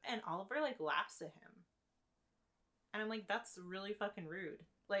stuff, and Oliver, like, laughs at him. And I'm like, that's really fucking rude.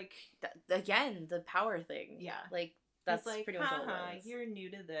 Like, again, the power thing. Yeah. Like, that's like, pretty much all it was. You're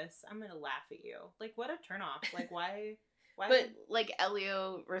new to this. I'm gonna laugh at you. Like, what a turnoff. Like, why? But, like,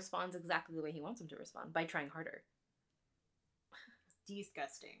 Elio responds exactly the way he wants him to respond, by trying harder.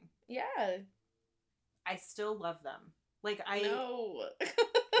 Disgusting. Yeah. I still love them. Like, No.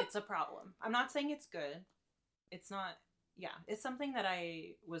 It's a problem. I'm not saying it's good. It's not... Yeah. It's something that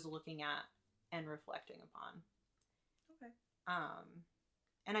I was looking at and reflecting upon. Okay.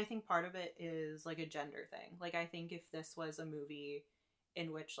 And I think part of it is, like, a gender thing. Like, I think if this was a movie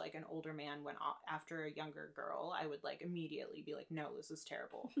in which, like, an older man went after a younger girl, I would, like, immediately be like, no, this is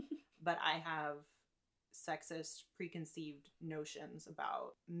terrible. But I have sexist preconceived notions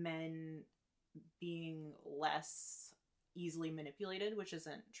about men being less easily manipulated, which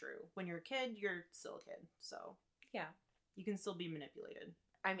isn't true. When you're a kid, you're still a kid. So, yeah. You can still be manipulated.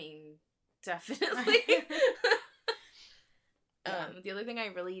 I mean, definitely. The other thing I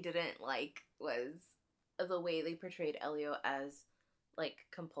really didn't like was the way they portrayed Elio as, like,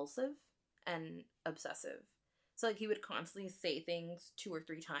 compulsive and obsessive. So, like, he would constantly say things 2 or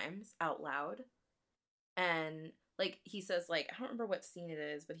 3 times out loud. And, like, he says, like, I don't remember what scene it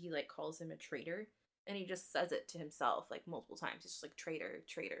is, but he, like, calls him a traitor. And he just says it to himself, like, multiple times. He's just like, traitor,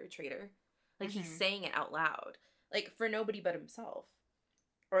 traitor, traitor. Like, he's saying it out loud. Like, for nobody but himself.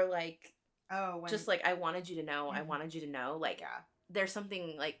 Or, like, just, like, I wanted you to know, I wanted you to know. Like, there's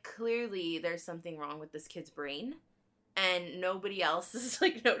something, like, clearly there's something wrong with this kid's brain. And nobody else has,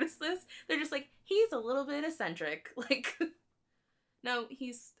 like, noticed this. They're just like, he's a little bit eccentric. Like, no,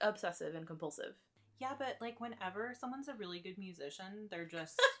 he's obsessive and compulsive. Yeah, but, like, whenever someone's a really good musician, they're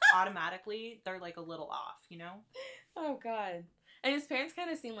just automatically, they're, like, a little off, you know? Oh, God. And his parents kind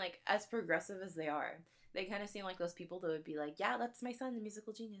of seem like, as progressive as they are, they kind of seem like those people that would be like, yeah, that's my son, the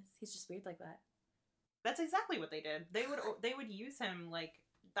musical genius. He's just weird like that. That's exactly what they did. They would use him, like,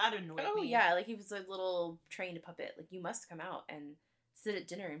 that annoyed me. Oh, yeah, like, he was a little trained puppet. Like, you must come out and sit at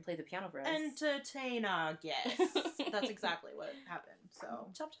dinner and play the piano for us. Entertain our guests. That's exactly what happened, so.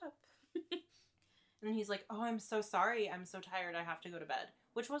 Chop, chop. And then he's like, oh, I'm so sorry. I'm so tired. I have to go to bed.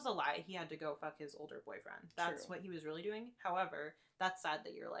 Which was a lie. He had to go fuck his older boyfriend. That's what he was really doing. However, that's sad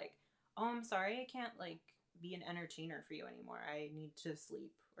that you're like, oh, I'm sorry. I can't, like, be an entertainer for you anymore. I need to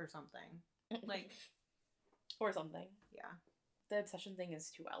sleep or something. Like. Or something. Yeah. The obsession thing is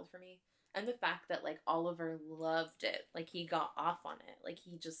too wild for me. And the fact that, like, Oliver loved it. Like, he got off on it. Like,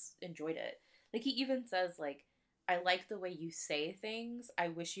 he just enjoyed it. Like, he even says, like, I like the way you say things. I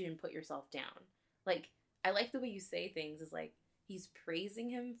wish you didn't put yourself down. Like, I like the way you say things is, like, he's praising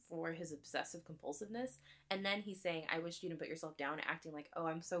him for his obsessive compulsiveness, and then he's saying, I wish you didn't put yourself down, acting like, oh,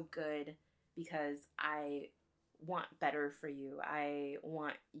 I'm so good because I want better for you. I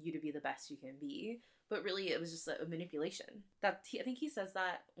want you to be the best you can be. But really, it was just a manipulation. I think he says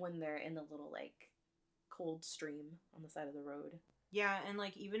that when they're in the little, like, cold stream on the side of the road. Yeah, and,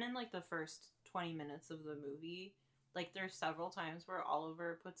 like, even in, like, the first 20 minutes of the movie, like, there's several times where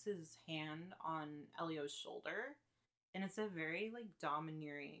Oliver puts his hand on Elio's shoulder, and it's a very, like,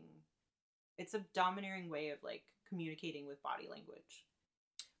 domineering way of, like, communicating with body language.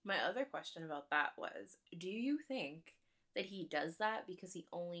 My other question about that was, do you think that he does that because he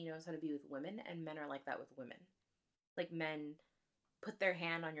only knows how to be with women, and men are like that with women? Like, men put their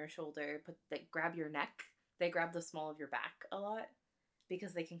hand on your shoulder, they grab your neck, they grab the small of your back a lot,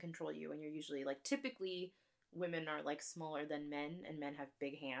 because they can control you, and you're usually, like, typically women are, like, smaller than men, and men have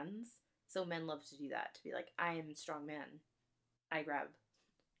big hands. So men love to do that, to be like, I am a strong man. I grab.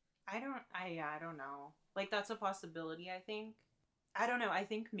 I don't know. Like, that's a possibility, I think. I don't know. I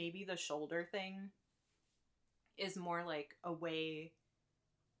think maybe the shoulder thing is more, like, a way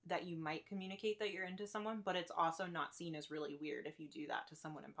that you might communicate that you're into someone, but it's also not seen as really weird if you do that to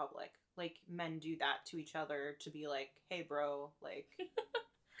someone in public. Like, men do that to each other to be like, hey, bro, like,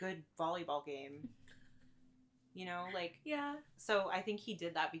 good volleyball game. You know, like... Yeah. So I think he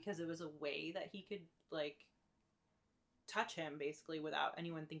did that because it was a way that he could, like, touch him, basically, without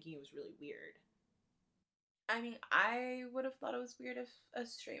anyone thinking it was really weird. I mean, I would have thought it was weird if a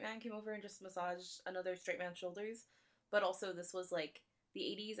straight man came over and just massaged another straight man's shoulders. But also, this was, like, the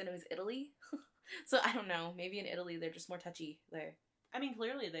 80s and it was Italy. So I don't know. Maybe in Italy they're just more touchy there. I mean,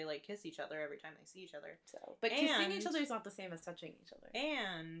 clearly they, like, kiss each other every time they see each other. So, but kissing each other is not the same as touching each other.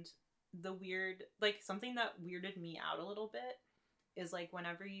 And the weird, like, something that weirded me out a little bit is, like,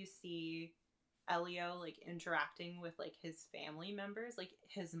 whenever you see Elio, like, interacting with, like, his family members, like,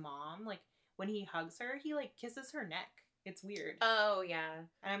 his mom, like, when he hugs her, he, like, kisses her neck. It's weird. Oh, yeah.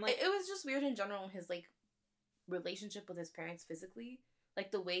 And I'm like... It was just weird in general, his, like, relationship with his parents physically.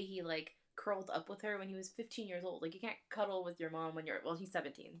 Like, the way he, like, curled up with her when he was 15 years old. Like, you can't cuddle with your mom when you're... Well, he's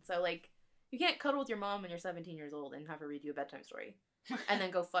 17. So, like, you can't cuddle with your mom when you're 17 years old and have her read you a bedtime story. And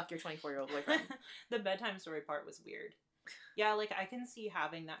then go fuck your 24-year-old boyfriend. The bedtime story part was weird. Yeah, like, I can see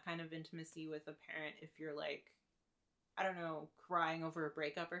having that kind of intimacy with a parent if you're, like... I don't know, crying over a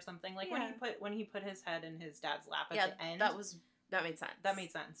breakup or something. Like, yeah. when he put his head in his dad's lap at the end. That made sense. That made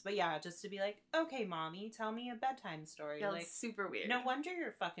sense. But yeah, just to be like, okay, mommy, tell me a bedtime story. Yeah, like, super weird. No wonder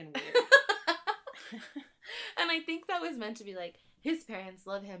you're fucking weird. And I think that was meant to be like, his parents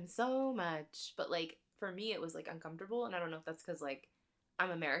love him so much. But, like, for me, it was, like, uncomfortable. And I don't know if that's because, like,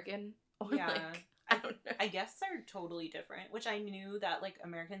 I'm American. Or, yeah. like, I don't know. I guess they're totally different. Which I knew that, like,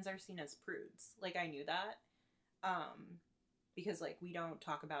 Americans are seen as prudes. Like, I knew that. Because, like, we don't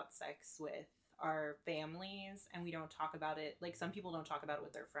talk about sex with our families, and we don't talk about it, like, some people don't talk about it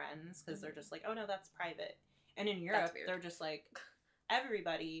with their friends, because they're just like, oh, no, that's private. And in Europe, they're just like,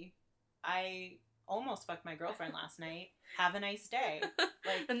 everybody, I almost fucked my girlfriend last night. Have a nice day.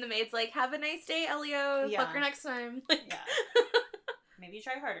 Like, and the maid's like, have a nice day, Elio. Yeah. Fuck her next time. Yeah. Maybe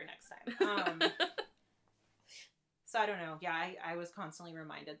try harder next time. So I don't know. Yeah, I was constantly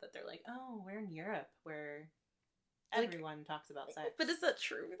reminded that they're like, oh, we're in Europe, where... everyone talks about sex. But is that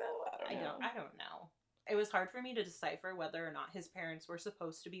true, though? I don't know. It was hard for me to decipher whether or not his parents were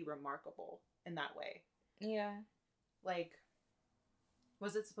supposed to be remarkable in that way. Yeah. Like,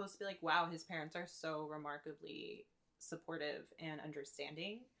 was it supposed to be like, wow, his parents are so remarkably supportive and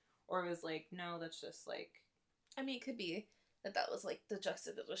understanding? Or it was like, no, that's just like... I mean, it could be that was, like, the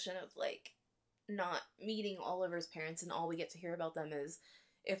juxtaposition of, like, not meeting Oliver's parents and all we get to hear about them is,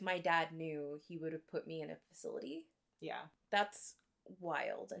 if my dad knew, he would have put me in a facility. Yeah. That's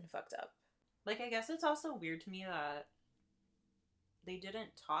wild and fucked up. Like, I guess it's also weird to me that they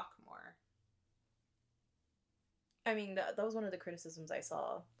didn't talk more. I mean, that was one of the criticisms I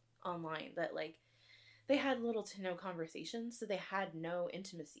saw online, that, like, they had little to no conversations, so they had no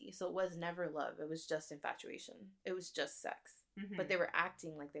intimacy. So it was never love. It was just infatuation. It was just sex. Mm-hmm. But they were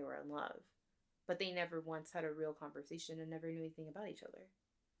acting like they were in love. But they never once had a real conversation and never knew anything about each other.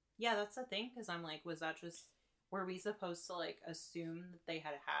 Yeah, that's the thing, because I'm like, was that just... Were we supposed to, like, assume that they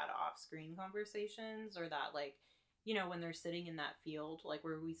had off-screen conversations? Or that, like, you know, when they're sitting in that field, like,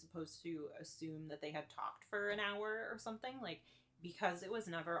 were we supposed to assume that they had talked for an hour or something? Like, because it was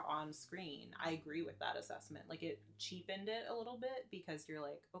never on screen, I agree with that assessment. Like, it cheapened it a little bit, because you're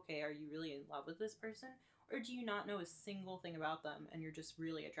like, okay, are you really in love with this person? Or do you not know a single thing about them, and you're just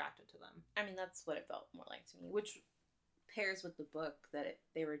really attracted to them? I mean, that's what it felt more like to me, which pairs with the book, that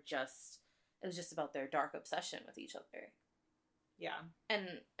it was just about their dark obsession with each other. Yeah.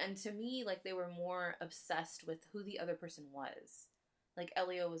 And to me, like, they were more obsessed with who the other person was. Like,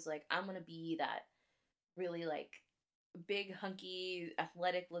 Elio was like, I'm gonna be that really, like, big, hunky,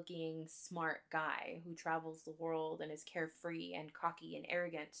 athletic-looking, smart guy who travels the world and is carefree and cocky and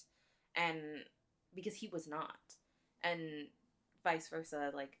arrogant. And because he was not. And vice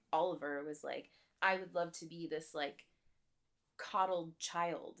versa, like, Oliver was like, I would love to be this, like, coddled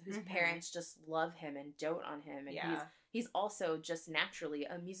child whose parents just love him and dote on him, and he's also just naturally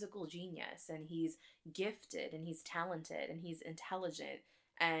a musical genius, and he's gifted and he's talented and he's intelligent,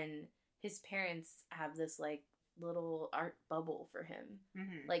 and his parents have this, like, little art bubble for him.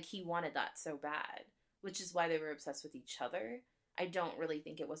 Like, he wanted that so bad, which is why they were obsessed with each other. I don't really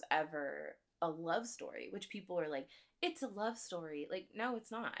think it was ever a love story, which people are like, it's a love story. Like, no,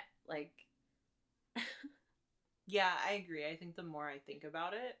 it's not. Like, yeah, I agree. I think the more I think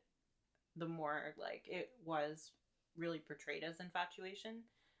about it, the more, like, it was really portrayed as infatuation.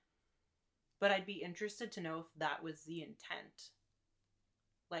 But I'd be interested to know if that was the intent.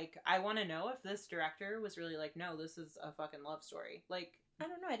 Like, I want to know if this director was really like, no, this is a fucking love story. Like, I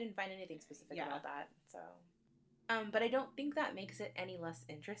don't know. I didn't find anything specific Yeah. about that. So, but I don't think that makes it any less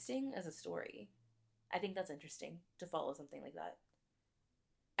interesting as a story. I think that's interesting to follow something like that.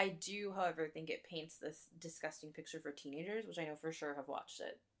 I do, however, think it paints this disgusting picture for teenagers, which I know for sure have watched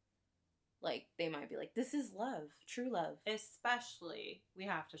it. Like, they might be like, this is love, true love. Especially, we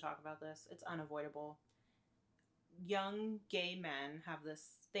have to talk about this, it's unavoidable. Young gay men have this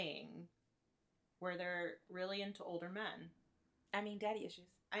thing where they're really into older men. I mean, daddy issues.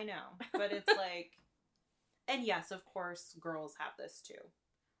 I know, but it's like, and yes, of course, girls have this too.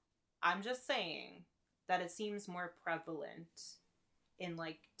 I'm just saying that it seems more prevalent in,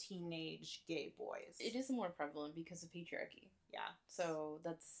 like, teenage gay boys. It is more prevalent because of patriarchy. Yeah. So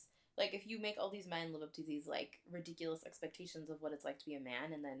that's, like, if you make all these men live up to these, like, ridiculous expectations of what it's like to be a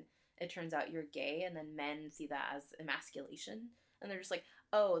man, and then it turns out you're gay, and then men see that as emasculation, and they're just like,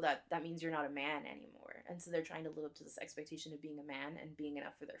 oh, that means you're not a man anymore. And so they're trying to live up to this expectation of being a man and being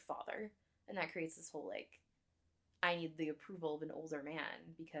enough for their father. And that creates this whole, like, I need the approval of an older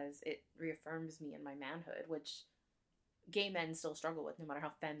man because it reaffirms me in my manhood, which gay men still struggle with no matter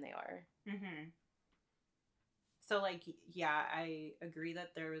how femme they are. Mm-hmm. So, like, yeah, I agree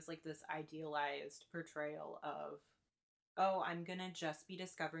that there was, like, this idealized portrayal of, oh, I'm gonna just be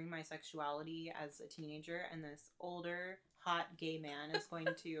discovering my sexuality as a teenager, and this older, hot gay man is going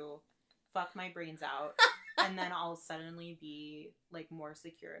to fuck my brains out, and then I'll suddenly be, like, more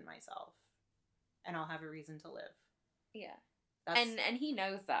secure in myself, and I'll have a reason to live. Yeah. That's... And he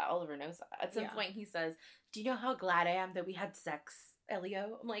knows that. Oliver knows that. At some point he says, do you know how glad I am that we had sex,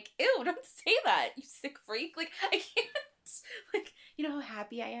 Elio? I'm like, ew, don't say that, you sick freak. Like, I can't. Like, you know how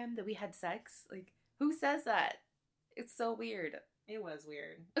happy I am that we had sex? Like, who says that? It's so weird. It was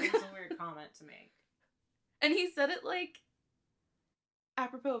weird. It was a weird comment to make. And he said it, like,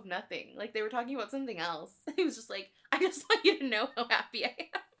 apropos of nothing. Like, they were talking about something else. He was just like, I just want you to know how happy I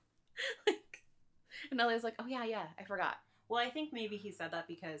am. Like, and Elio's like, oh, yeah, I forgot. Well, I think maybe he said that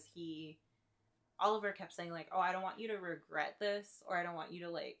because Oliver kept saying, like, oh, I don't want you to regret this, or I don't want you to,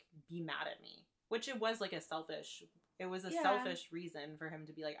 like, be mad at me. Which it was, like, selfish reason for him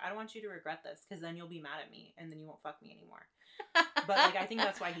to be like, I don't want you to regret this, because then you'll be mad at me, and then you won't fuck me anymore. But, like, I think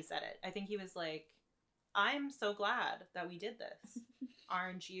that's why he said it. I think he was like, I'm so glad that we did this.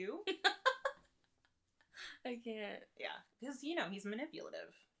 Aren't you? I can't. Yeah. Because, you know, he's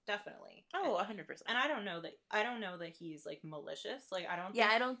manipulative. Definitely. Oh, 100%. And I don't know that he's, like, malicious. Like,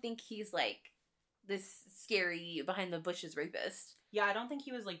 I don't think he's, like, this scary behind the bushes rapist. Yeah, I don't think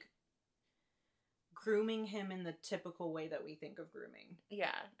he was, like, grooming him in the typical way that we think of grooming.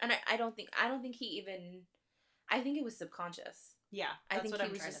 Yeah. And I don't think he even, I think it was subconscious. Yeah, that's what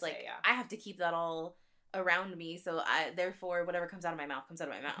I'm trying to say, yeah. I have to keep that all around me, so therefore whatever comes out of my mouth comes out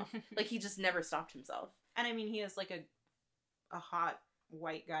of my mouth. Like, he just never stopped himself. And I mean, he is, like, a hot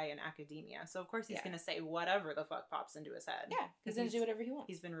white guy in academia, so of course he's gonna say whatever the fuck pops into his head. Yeah, he's gonna do whatever he wants.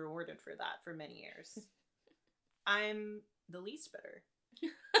 He's been rewarded for that for many years. I'm the least bitter.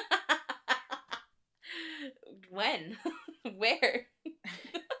 When? Where?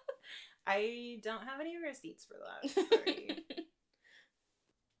 I don't have any receipts for that. Sorry.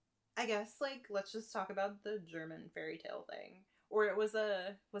 I guess, like, let's just talk about the German fairy tale thing. Or was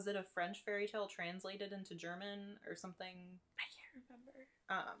it a French fairy tale translated into German or something? I can't remember.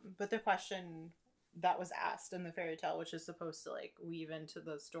 But the question that was asked in the fairy tale, which is supposed to, like, weave into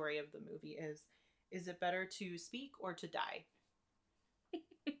the story of the movie, is it better to speak or to die?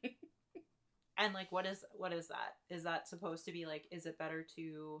 And, like, what is that? Is that supposed to be, like, is it better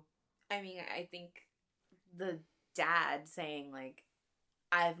to... I mean, I think the dad saying, like,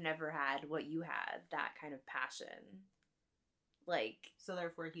 I've never had what you had, that kind of passion. Like... So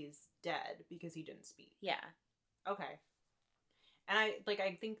therefore he's dead because he didn't speak. Yeah. Okay. And I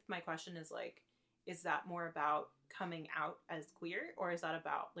think my question is, like, is that more about coming out as queer, or is that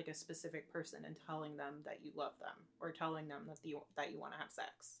about, like, a specific person and telling them that you love them, or telling them that you want to have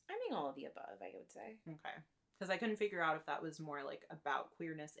sex? I mean, all of the above, I would say. Okay. Because I couldn't figure out if that was more, like, about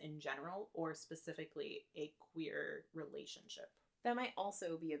queerness in general, or specifically a queer relationship. That might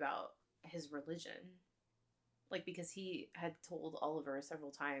also be about his religion. Like, because he had told Oliver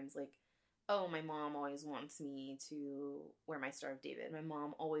several times, like, oh, my mom always wants me to wear my Star of David. My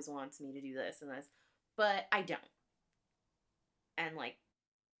mom always wants me to do this and this. But I don't. And, like,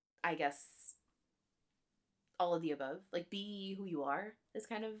 I guess all of the above. Like, be who you are is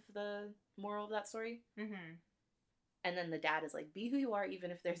kind of the moral of that story. Mm-hmm. And then the dad is like, be who you are even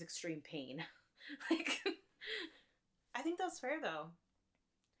if there's extreme pain. Like... I think that's fair, though.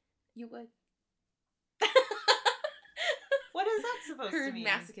 You would. What is that supposed to mean?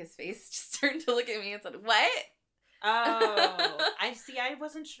 Her masochist face just turned to look at me and said, what? Oh, I see. I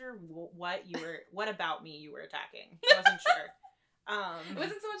wasn't sure what about me you were attacking. I wasn't sure. It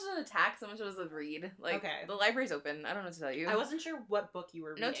wasn't so much an attack, so much as a read. Like, okay. The library's open. I don't know what to tell you. I wasn't sure what book you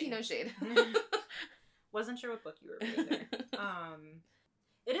were reading. No tea, no shade. Wasn't sure what book you were reading there.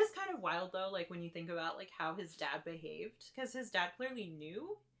 It is kind of wild, though, like, when you think about, like, how his dad behaved. Because his dad clearly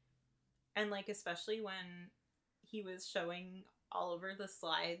knew. And, like, especially when he was showing all over the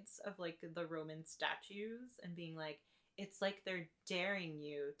slides of, like, the Roman statues and being like, it's like they're daring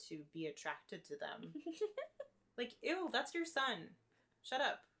you to be attracted to them. Like, ew, that's your son. Shut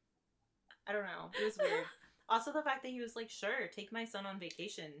up. I don't know. It was weird. Also, the fact that he was like, sure, take my son on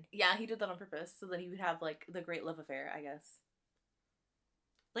vacation. Yeah, he did that on purpose, so that he would have, like, the great love affair, I guess.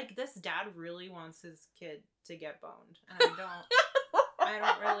 Like, this dad really wants his kid to get boned. And I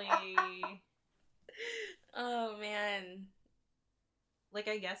don't really... Oh, man. Like,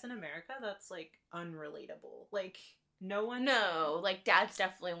 I guess in America, that's, like, unrelatable. Like, no one... No, like, dads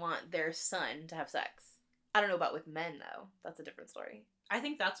definitely want their son to have sex. I don't know about with men, though. That's a different story. I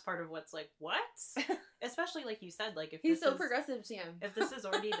think that's part of what's like, what? Especially, like you said, like, if he's so progressive, Sam. If this is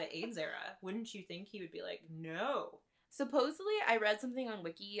already the AIDS era, wouldn't you think he would be like, no? Supposedly, I read something on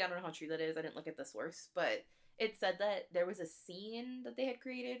Wiki, I don't know how true that is, I didn't look at the source, but it said that there was a scene that they had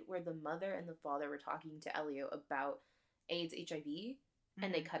created where the mother and the father were talking to Elio about AIDS, HIV,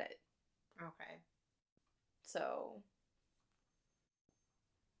 and they cut it. Okay. So,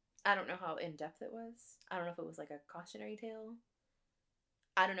 I don't know how in-depth it was. I don't know if it was like a cautionary tale.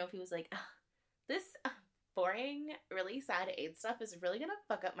 I don't know if he was like, this boring, really sad AIDS stuff is really gonna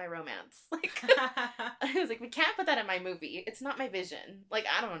fuck up my romance. Like, I was like, we can't put that in my movie. It's not my vision. Like,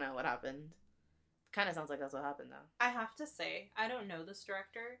 I don't know what happened. Kind of sounds like that's what happened, though. I have to say, I don't know this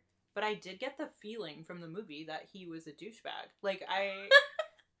director, but I did get the feeling from the movie that he was a douchebag. Like, I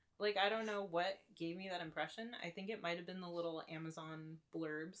don't know what gave me that impression. I think it might have been the little Amazon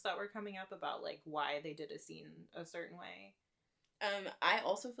blurbs that were coming up about, like, why they did a scene a certain way. I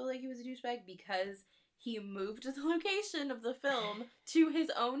also feel like he was a douchebag because he moved the location of the film to his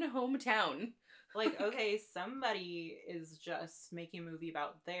own hometown. Like, okay, somebody is just making a movie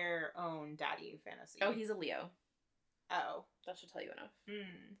about their own daddy fantasy. Oh, he's a Leo. Oh. That should tell you enough.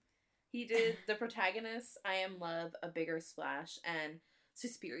 He did the protagonist, I Am Love, A Bigger Splash, and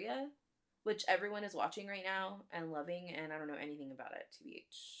Suspiria, which everyone is watching right now and loving, and I don't know anything about it,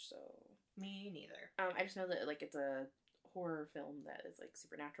 TBH, so... Me neither. I just know that, like, it's a horror film that is, like,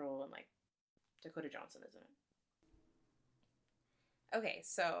 supernatural, and, like, Dakota Johnson is in it. Okay,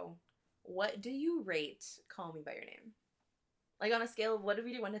 so, what do you rate Call Me By Your Name? Like, on a scale of, what did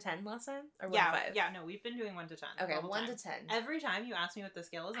we do, 1 to 10 last time? Or 1 to 5? Yeah, no, we've been doing 1 to 10. Okay, 1 to 10. Every time you ask me what the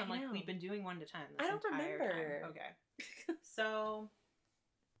scale is, I'm like, we've been doing 1 to 10 this I don't entire remember. time. Okay. So,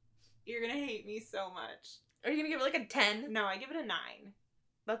 you're gonna hate me so much. Are you gonna give it, like, a 10? No, I give it a 9.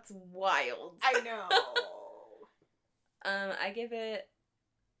 That's wild. I know. I give it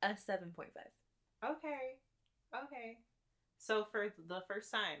a 7.5. Okay. So, for the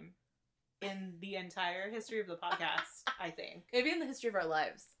first time in the entire history of the podcast, I think. Maybe in the history of our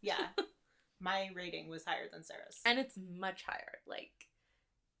lives. Yeah. My rating was higher than Sarah's. And it's much higher. Like,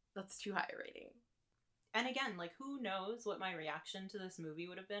 that's too high a rating. And again, like, who knows what my reaction to this movie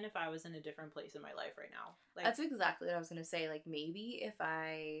would have been if I was in a different place in my life right now. Like, that's exactly what I was going to say. Like, maybe if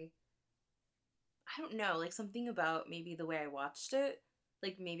I don't know, like, something about maybe the way I watched it,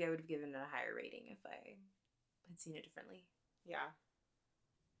 like, maybe I would have given it a higher rating if I had seen it differently. Yeah.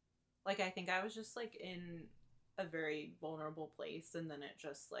 Like, I think I was just, like, in a very vulnerable place, and then it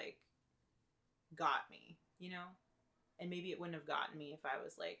just, like, got me, you know? And maybe it wouldn't have gotten me if I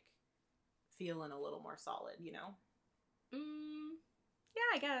was, like, feeling a little more solid, you know?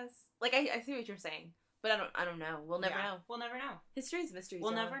 Yeah, I guess. Like, I see what you're saying, but I don't know. We'll never know. We'll never know. History's mystery.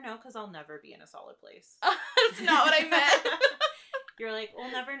 We'll never know, because I'll never be in a solid place. That's not what I meant. You're like,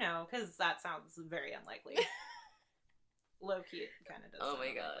 we'll never know, because that sounds very unlikely. Low-key, it kind of does. Oh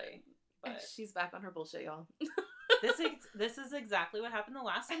my god. But she's back on her bullshit, y'all. This is exactly what happened the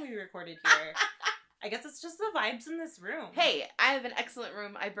last time we recorded here. I guess it's just the vibes in this room. Hey, I have an excellent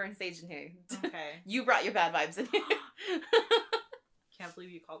room. I burn sage in here. Okay. You brought your bad vibes in here. Can't believe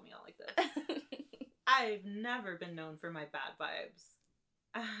you called me out like this. I've never been known for my bad vibes.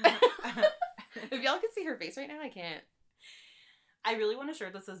 If y'all can see her face right now, I can't. I really want a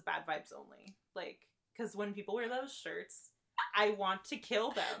shirt that says bad vibes only. Like, because when people wear those shirts, I want to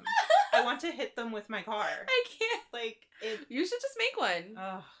kill them. I want to hit them with my car. I can't. Like, it... You should just make one.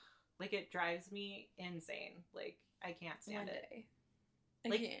 Ugh. Like, it drives me insane. Like, I can't stand it.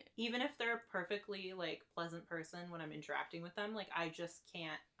 Like, even if they're a perfectly, like, pleasant person when I'm interacting with them, like, I just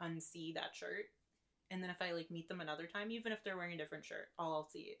can't unsee that shirt And then if I, like, meet them another time, even if they're wearing a different shirt, all I'll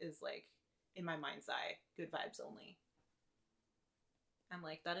see is, like, in my mind's eye, good vibes only. I'm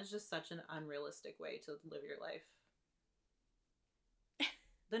like, that is just such an unrealistic way to live your life.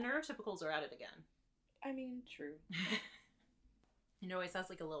 The neurotypicals are at it again. I mean, true. It always has,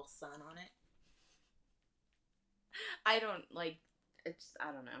 like, a little sun on it. I don't, like, it's,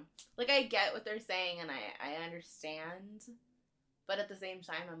 I don't know. Like, I get what they're saying, and I understand, but at the same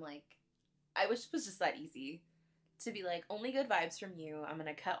time, I'm like, I wish it was just that easy to be like, only good vibes from you. I'm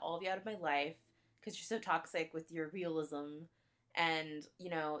gonna cut all of you out of my life because you're so toxic with your realism, and, you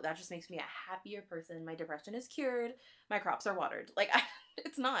know, that just makes me a happier person. My depression is cured. My crops are watered. Like,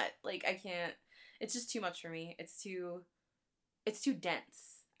 it's not. Like, I can't. It's just too much for me. It's too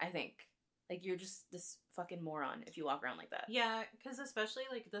dense, I think. Like, you're just this fucking moron if you walk around like that. Yeah, because especially,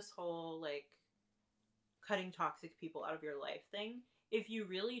 like, this whole, like, cutting toxic people out of your life thing, if you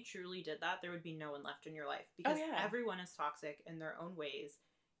really, truly did that, there would be no one left in your life. Because everyone is toxic in their own ways,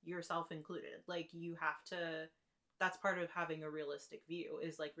 yourself included. Like, you have to... That's part of having a realistic view,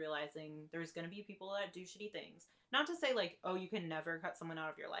 is, like, realizing there's going to be people that do shitty things. Not to say, like, oh, you can never cut someone out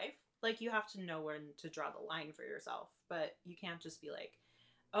of your life. Like, you have to know when to draw the line for yourself. But you can't just be like,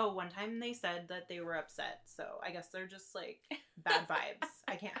 oh, one time they said that they were upset, so I guess they're just, like, bad vibes.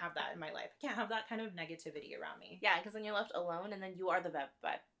 I can't have that in my life. I can't have that kind of negativity around me. Yeah, because then you're left alone, and then you are the bad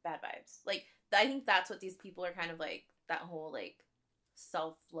vibes. Like, I think that's what these people are kind of, like, that whole, like,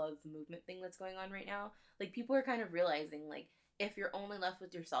 self-love movement thing that's going on right now. Like, people are kind of realizing, like, if you're only left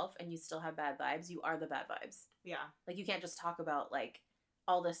with yourself and you still have bad vibes, you are the bad vibes. Yeah. Like, you can't just talk about, like,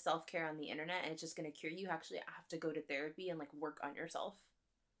 all this self-care on the internet and it's just going to cure you. You actually have to go to therapy and, like, work on yourself.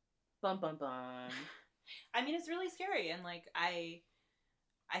 Bum, bum, bum. I mean, it's really scary, and, like, I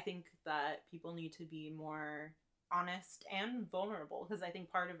think that people need to be more honest and vulnerable, because I think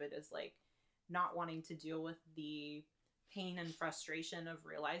part of it is, like, not wanting to deal with the pain and frustration of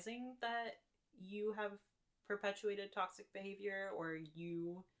realizing that you have perpetuated toxic behavior or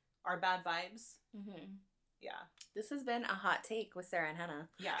you are bad vibes. Mm-hmm. Yeah. This has been a hot take with Sara and Hannah.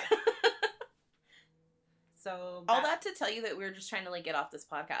 Yeah. So all that to tell you that we're just trying to, like, get off this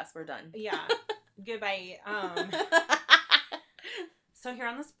podcast. We're done. Yeah. Goodbye. So here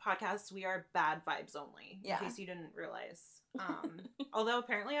on this podcast, we are bad vibes only. In case you didn't realize. Although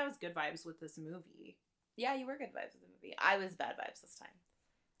apparently I was good vibes with this movie. Yeah, you were good vibes with the movie. I was bad vibes this time.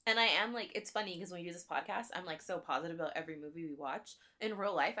 And I am, like, it's funny because when we do this podcast, I'm, like, so positive about every movie we watch. In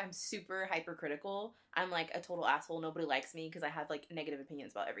real life, I'm super hypercritical. I'm, like, a total asshole. Nobody likes me because I have, like, negative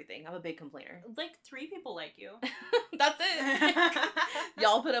opinions about everything. I'm a big complainer. Like, 3 people like you. That's it.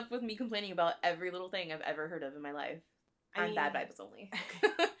 Y'all put up with me complaining about every little thing I've ever heard of in my life. I'm bad vibes only. Is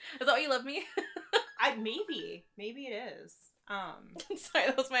that why you love me? Maybe it is. Sorry,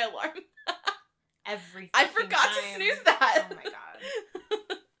 that was my alarm. I forgot to snooze that. Oh my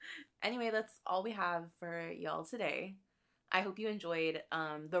god. Anyway, that's all we have for y'all today. I hope you enjoyed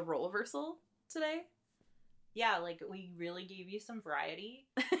the role reversal today. Yeah, like, we really gave you some variety.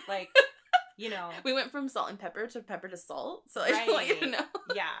 Like, you know. We went from salt and pepper to salt, so I just want you to know.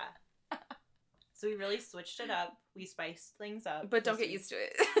 Yeah. So we really switched it up. We spiced things up. But don't get used to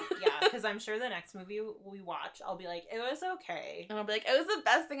it. Yeah, because I'm sure the next movie we watch, I'll be like, it was okay. And I'll be like, it was the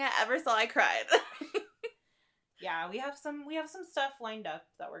best thing I ever saw. I cried. Yeah, we have some stuff lined up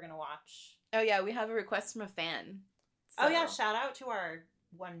that we're gonna watch. Oh yeah, we have a request from a fan. So. Oh yeah, shout out to our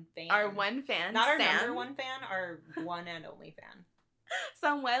one fan. Our one fan. Not our Sam. number one fan, our one and only fan.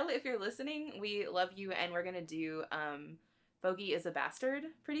 Samuel, if you're listening, we love you, and we're gonna do Bogey is a Bastard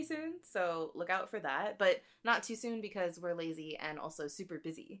pretty soon, so look out for that. But not too soon because we're lazy and also super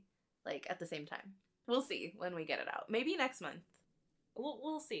busy, like, at the same time. We'll see when we get it out. Maybe next month.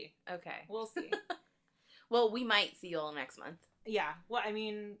 We'll see. Okay. We'll see. Well, we might see y'all next month. Yeah. Well, I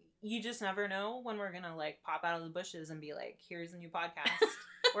mean, you just never know when we're gonna, like, pop out of the bushes and be like, here's a new podcast.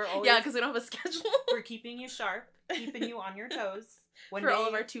 We're always... Yeah, because we don't have a schedule. We're keeping you sharp, keeping you on your toes. For all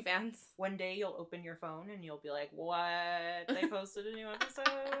of our 2 fans. One day you'll open your phone and you'll be like, what? They posted a new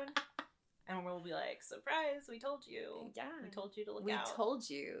episode? And we'll be like, surprise, we told you. Yeah. We told you to look out. We told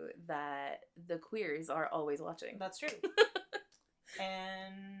you that the queers are always watching. That's true.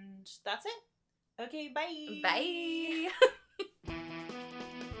 And that's it. Okay, bye. Bye.